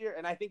predict this year,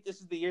 and I think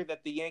this is the year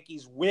that the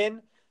Yankees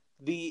win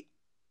the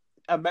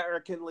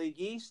American League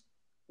East,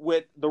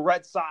 with the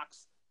Red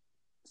Sox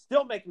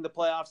still making the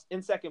playoffs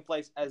in second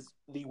place as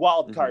the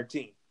wild card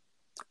team.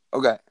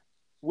 Okay.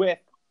 With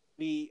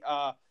the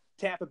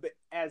Tampa Bay,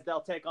 as they'll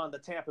take on the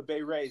Tampa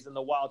Bay Rays in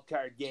the wild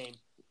card game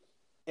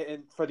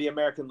for the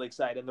American League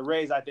side. And the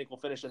Rays, I think, will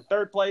finish in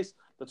third place.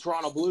 The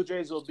Toronto Blue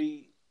Jays will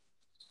be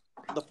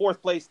the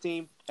fourth place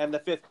team, and the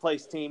fifth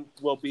place team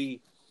will be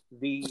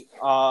the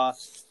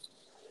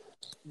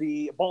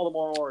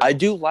Baltimore Orioles. I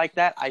do like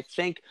that. I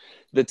think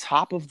the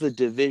top of the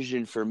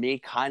division for me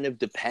kind of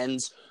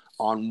depends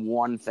on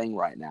one thing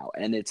right now,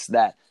 and it's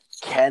that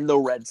can the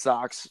Red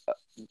Sox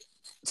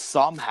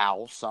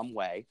somehow, some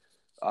way,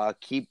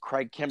 keep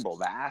Craig Kimbrell?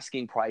 The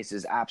asking price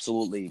is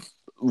absolutely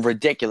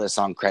ridiculous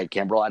on Craig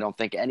Kimbrell. I don't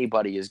think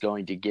anybody is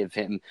going to give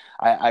him –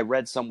 I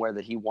read somewhere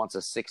that he wants a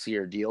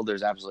 6-year deal.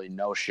 There's absolutely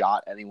no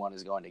shot anyone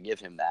is going to give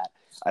him that.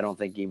 I don't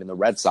think even the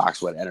Red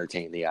Sox would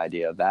entertain the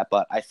idea of that.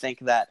 But I think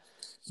that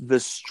the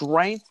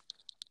strength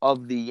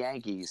of the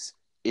Yankees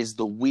is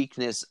the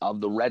weakness of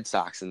the Red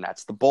Sox, and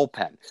that's the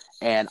bullpen.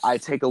 And I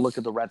take a look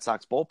at the Red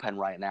Sox bullpen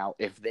right now.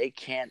 If they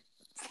can't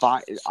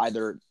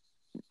either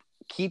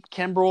keep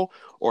Kimbrell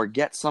or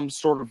get some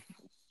sort of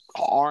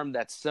arm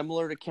that's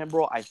similar to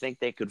Kimbrell, I think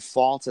they could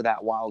fall to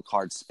that wild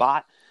card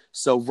spot.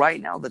 So right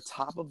now, the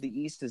top of the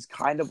East is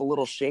kind of a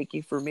little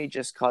shaky for me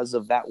just because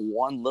of that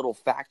one little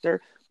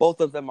factor. Both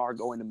of them are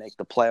going to make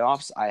the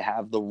playoffs. I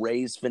have the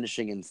Rays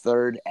finishing in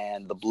third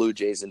and the Blue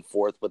Jays in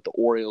fourth, with the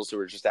Orioles, who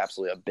are just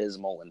absolutely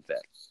abysmal, in fifth.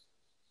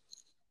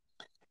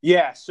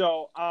 Yeah,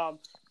 so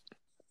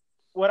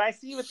what I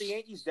see with the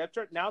Yankees depth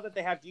chart, now that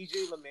they have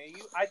DJ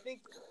LeMahieu, I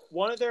think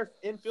one of their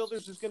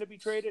infielders is going to be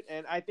traded,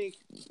 and I think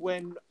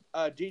when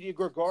Didi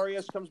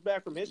Gregorius comes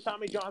back from his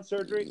Tommy John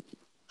surgery,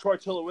 Troy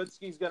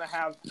Tulowitzki's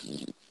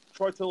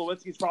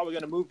probably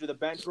going to move to the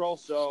bench role.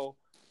 So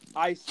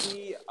I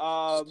see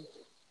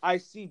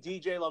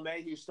DJ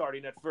LeMahieu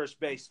starting at first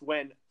base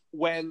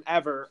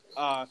whenever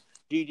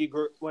Didi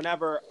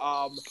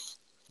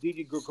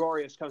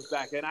Gregorius comes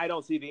back, and I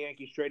don't see the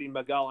Yankees trading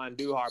Miguel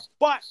Andujar,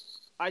 but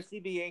I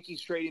see the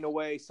Yankees trading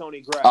away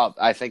Sonny Gray. Oh,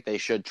 I think they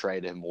should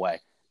trade him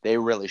away. They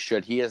really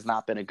should. He has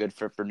not been a good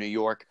fit for New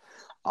York.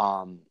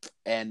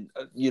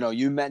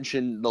 You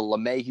mentioned the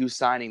LeMahieu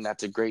signing.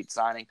 That's a great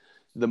signing.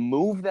 The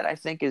move that I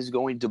think is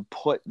going to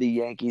put the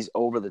Yankees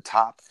over the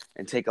top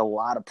and take a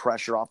lot of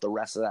pressure off the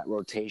rest of that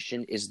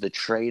rotation is the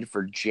trade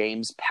for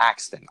James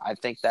Paxton. I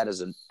think that is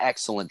an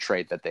excellent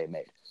trade that they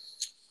made.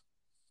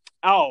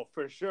 Oh,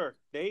 for sure.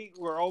 They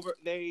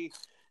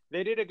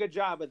did a good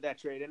job at that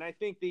trade, and I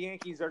think the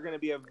Yankees are going to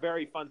be a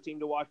very fun team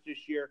to watch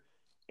this year.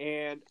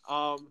 And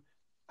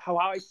how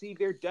I see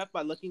their depth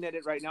by looking at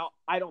it right now,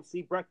 I don't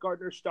see Brett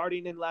Gardner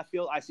starting in left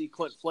field. I see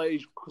Clint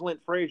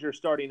Frazier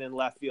starting in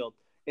left field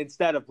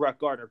instead of Brett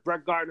Gardner.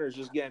 Brett Gardner is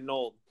just getting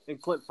old, and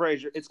Clint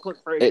Frazier's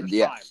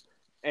time.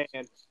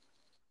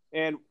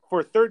 And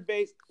for third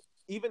base,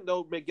 even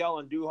though Miguel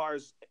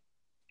Andujar's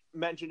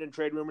mentioned in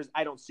trade rumors,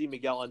 I don't see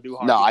Miguel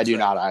Andujar. No, I do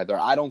not either.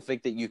 I don't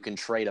think that you can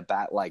trade a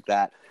bat like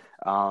that.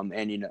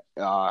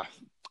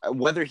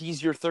 Whether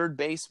he's your third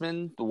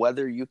baseman,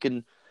 whether you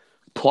can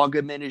plug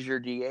him in as your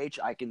DH.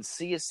 I can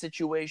see a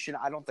situation.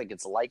 I don't think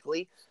it's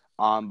likely,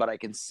 but I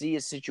can see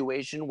a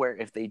situation where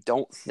if they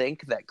don't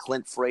think that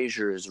Clint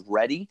Frazier is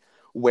ready,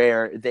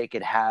 where they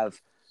could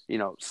have,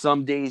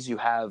 some days you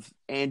have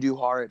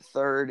Andujar at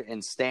third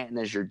and Stanton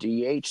as your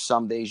DH.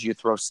 Some days you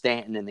throw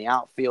Stanton in the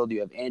outfield.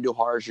 You have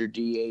Andujar as your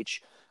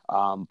DH.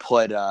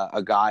 Put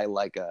a guy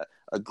like a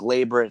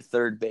Glaber at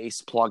third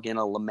base, plug in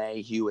a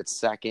LeMahieu at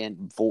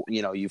second.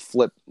 You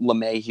flip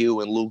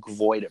LeMahieu and Luke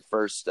Voigt at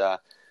first.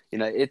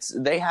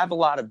 They have a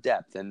lot of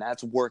depth, and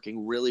that's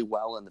working really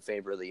well in the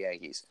favor of the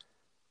Yankees.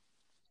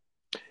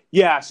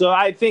 Yeah, so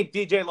I think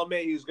DJ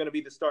LeMahieu is going to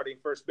be the starting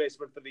first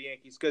baseman for the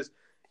Yankees because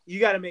you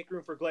got to make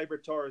room for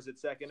Gleyber Torres at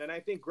second, and I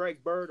think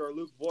Greg Bird or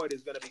Luke Voigt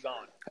is going to be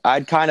gone.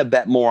 I'd kind of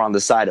bet more on the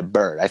side of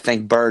Bird. I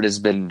think Bird has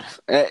been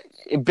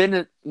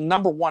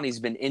number one. He's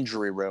been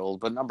injury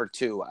riddled, but number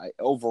two,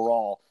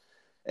 overall,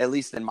 at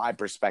least in my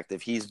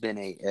perspective, he's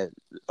been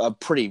a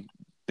pretty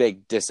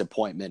big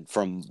disappointment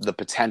from the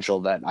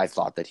potential that I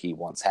thought that he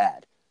once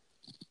had.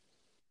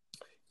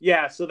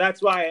 Yeah, so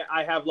that's why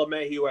I have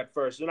LeMahieu at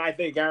first, and I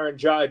think Aaron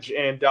Judge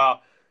and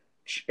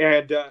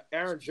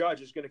Aaron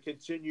Judge is going to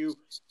continue.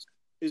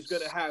 Is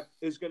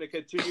going to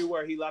continue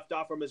where he left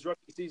off from his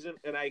rookie season,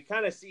 and I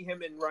kind of see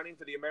him in running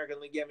for the American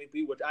League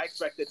MVP, which I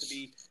expect it to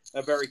be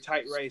a very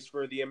tight race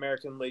for the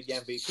American League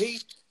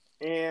MVP.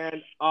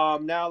 And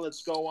now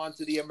let's go on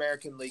to the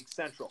American League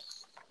Central.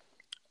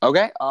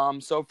 Okay.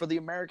 So for the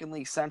American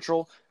League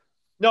Central.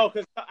 No,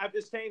 because I'm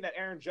just saying that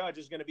Aaron Judge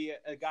is going to be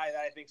a guy that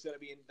I think is going to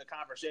be in the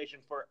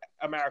conversation for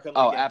American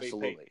League MVP.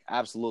 Absolutely.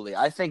 Absolutely.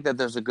 I think that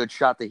there's a good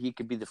shot that he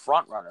could be the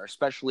front runner,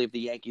 especially if the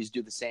Yankees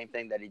do the same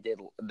thing that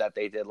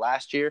they did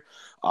last year.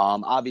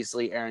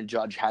 Obviously, Aaron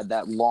Judge had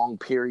that long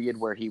period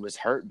where he was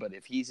hurt, but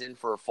if he's in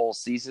for a full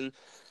season,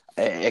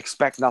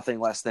 expect nothing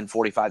less than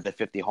 45 to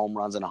 50 home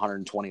runs and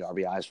 120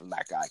 RBIs from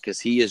that guy because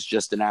he is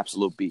just an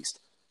absolute beast.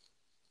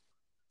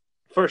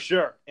 For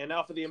sure. And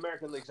now for the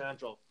American League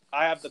Central.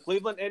 I have the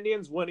Cleveland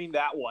Indians winning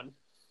that one.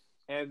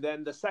 And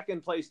then the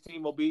second place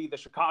team will be the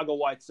Chicago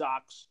White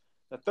Sox.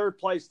 The third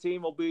place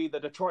team will be the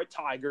Detroit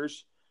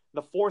Tigers.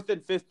 The fourth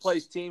and fifth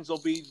place teams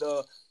will be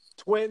the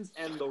Twins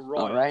and the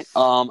Royals.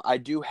 All right. I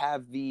do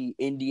have the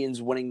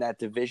Indians winning that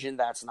division.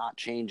 That's not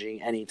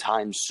changing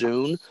anytime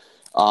soon.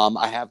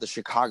 I have the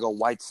Chicago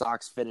White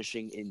Sox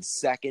finishing in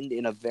second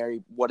in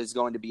what is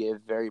going to be a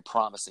very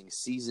promising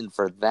season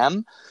for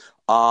them.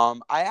 I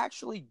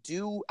actually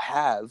do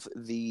have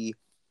the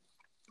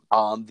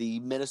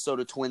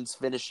Minnesota Twins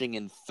finishing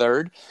in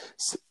third,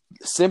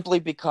 simply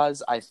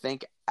because I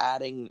think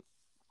adding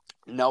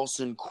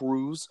Nelson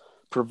Cruz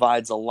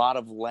provides a lot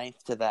of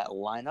length to that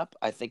lineup.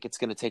 I think it's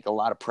going to take a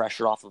lot of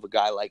pressure off of a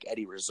guy like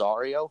Eddie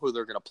Rosario, who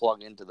they're going to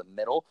plug into the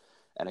middle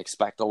and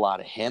expect a lot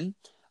of him.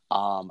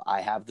 I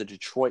have the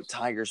Detroit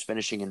Tigers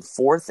finishing in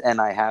fourth, and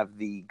I have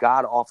the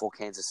god-awful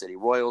Kansas City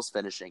Royals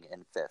finishing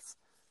in fifth.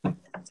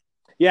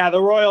 Yeah,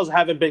 the Royals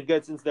haven't been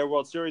good since their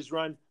World Series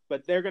run,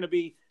 but they're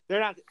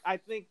not, I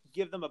think,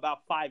 give them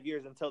about 5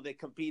 years until they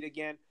compete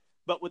again.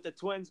 But with the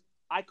Twins,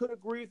 I could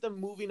agree with them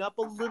moving up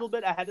a little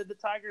bit ahead of the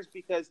Tigers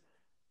because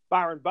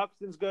Byron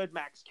Buxton's good,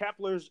 Max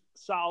Kepler's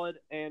solid,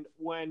 and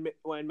when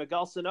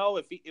Miguel Sano,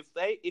 if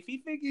he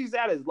figures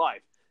out his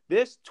life,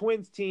 this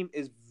Twins team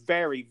is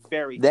very,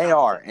 very talented. They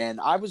are,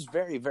 and I was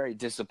very, very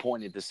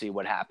disappointed to see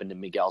what happened to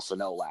Miguel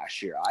Sano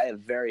last year. I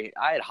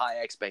had high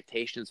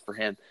expectations for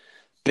him.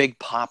 Big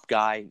pop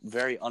guy,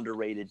 very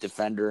underrated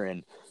defender,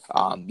 and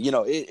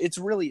it's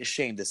really a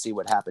shame to see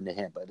what happened to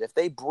him. But if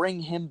they bring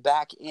him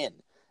back in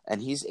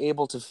and he's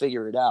able to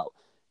figure it out,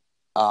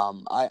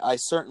 I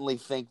certainly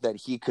think that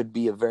he could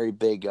be a very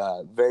big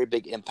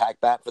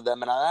impact bat for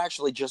them. And I'm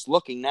actually just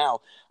looking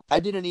now. I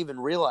didn't even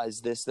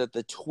realize that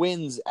the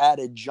Twins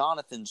added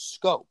Jonathan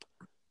Scope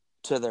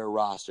to their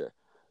roster.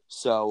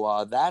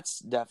 So that's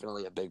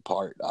definitely a big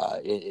part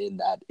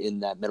in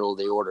that middle of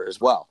the order as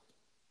well.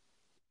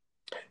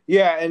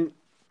 Yeah, and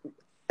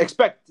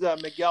expect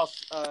Miguel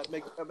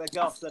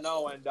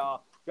Sano and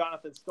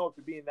Jonathan Scope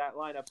to be in that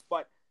lineup.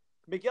 But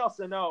Miguel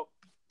Sano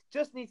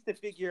just needs to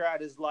figure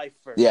out his life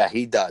first. Yeah,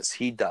 he does.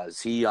 He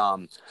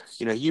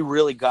he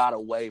really got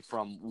away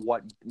from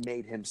what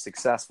made him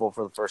successful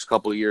for the first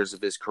couple of years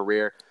of his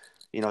career.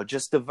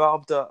 Just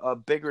developed a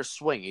bigger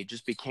swing. He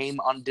just became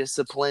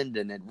undisciplined,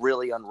 and it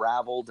really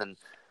unraveled. And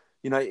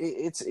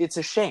it's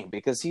a shame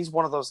because he's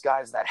one of those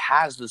guys that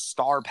has the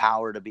star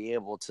power to be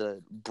able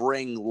to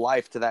bring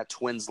life to that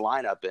Twins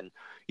lineup. And,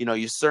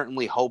 you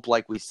certainly hope,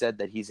 like we said,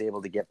 that he's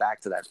able to get back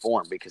to that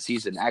form because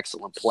he's an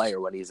excellent player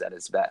when he's at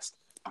his best.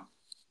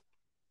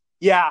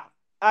 Yeah,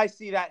 I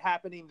see that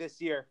happening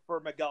this year for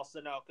Miguel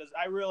Sano because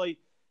I really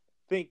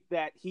think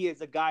that he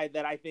is a guy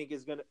that I think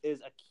is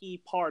a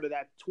key part of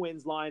that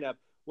Twins lineup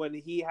when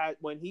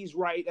he's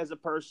right as a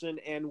person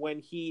and when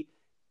he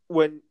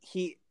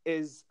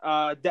is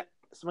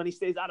when he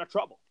stays out of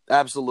trouble.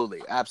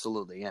 Absolutely.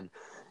 And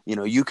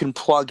you can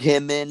plug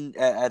him in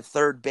at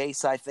third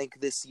base. I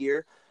think this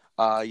year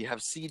you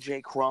have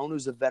C.J. Cron,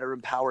 who's a veteran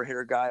power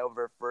hitter guy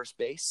over at first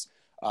base.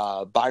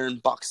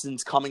 Byron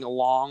Buxton's coming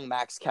along.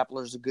 Max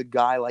Kepler's a good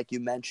guy, like you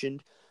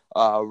mentioned.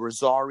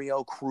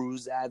 Rosario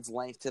Cruz adds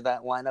length to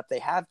that lineup. They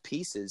have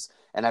pieces,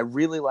 and I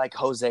really like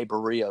Jose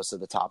Barrios at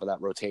the top of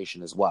that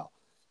rotation as well.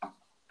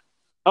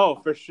 Oh,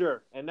 for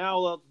sure. And now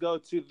let's go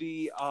to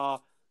the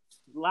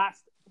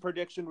last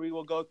prediction we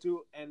will go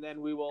to, and then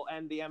we will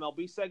end the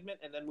MLB segment,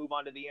 and then move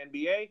on to the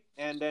NBA,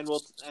 and then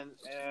we'll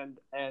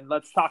and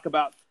let's talk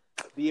about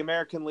the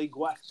American League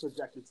West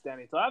projected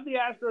standing. So I have the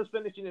Astros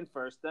finishing in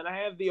first, then I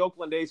have the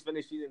Oakland A's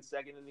finishing in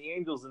second, and the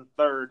Angels in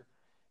third,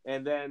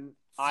 and then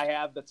I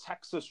have the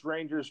Texas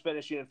Rangers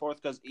finishing in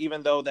fourth, because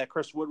even though that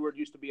Chris Woodward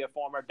used to be a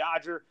former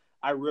Dodger,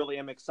 I really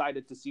am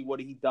excited to see what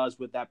he does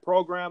with that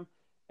program.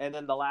 And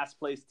then the last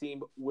place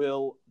team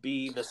will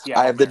be the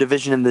Seattle I have the Mariners.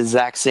 division in the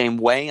exact same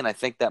way, and I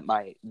think that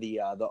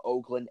the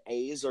Oakland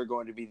A's are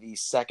going to be the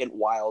second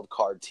wild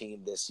card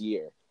team this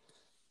year.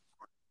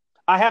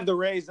 I have the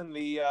Rays and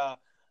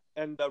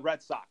the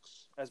Red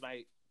Sox as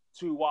my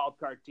two wild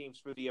card teams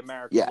for the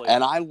American League.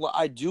 And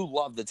I do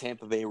love the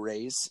Tampa Bay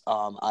Rays.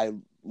 I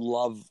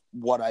love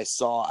what I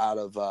saw out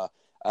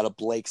of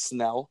Blake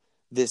Snell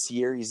this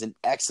year. He's an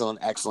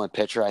excellent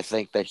pitcher. I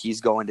think that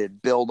he's going to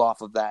build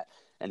off of that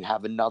and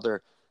have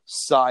another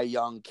Cy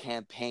Young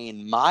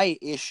campaign. My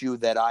issue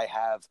that I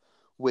have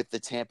with the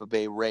Tampa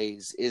Bay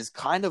Rays is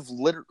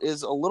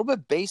is a little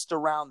bit based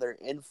around their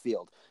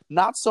infield.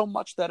 Not so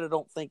much that I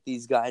don't think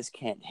these guys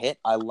can't hit.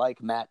 I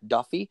like Matt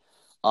Duffy.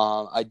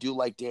 I do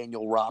like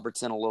Daniel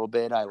Robertson a little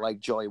bit. I like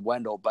Joey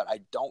Wendell, but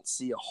I don't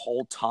see a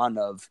whole ton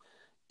of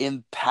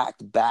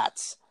impact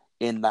bats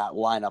in that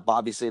lineup.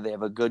 Obviously, they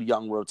have a good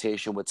young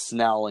rotation with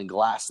Snell and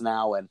Glass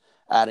now, and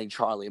adding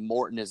Charlie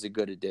Morton is a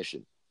good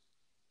addition.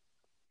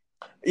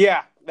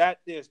 Yeah, that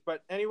is.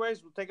 But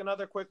anyways, we'll take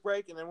another quick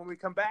break, and then when we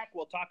come back,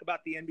 we'll talk about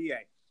the NBA.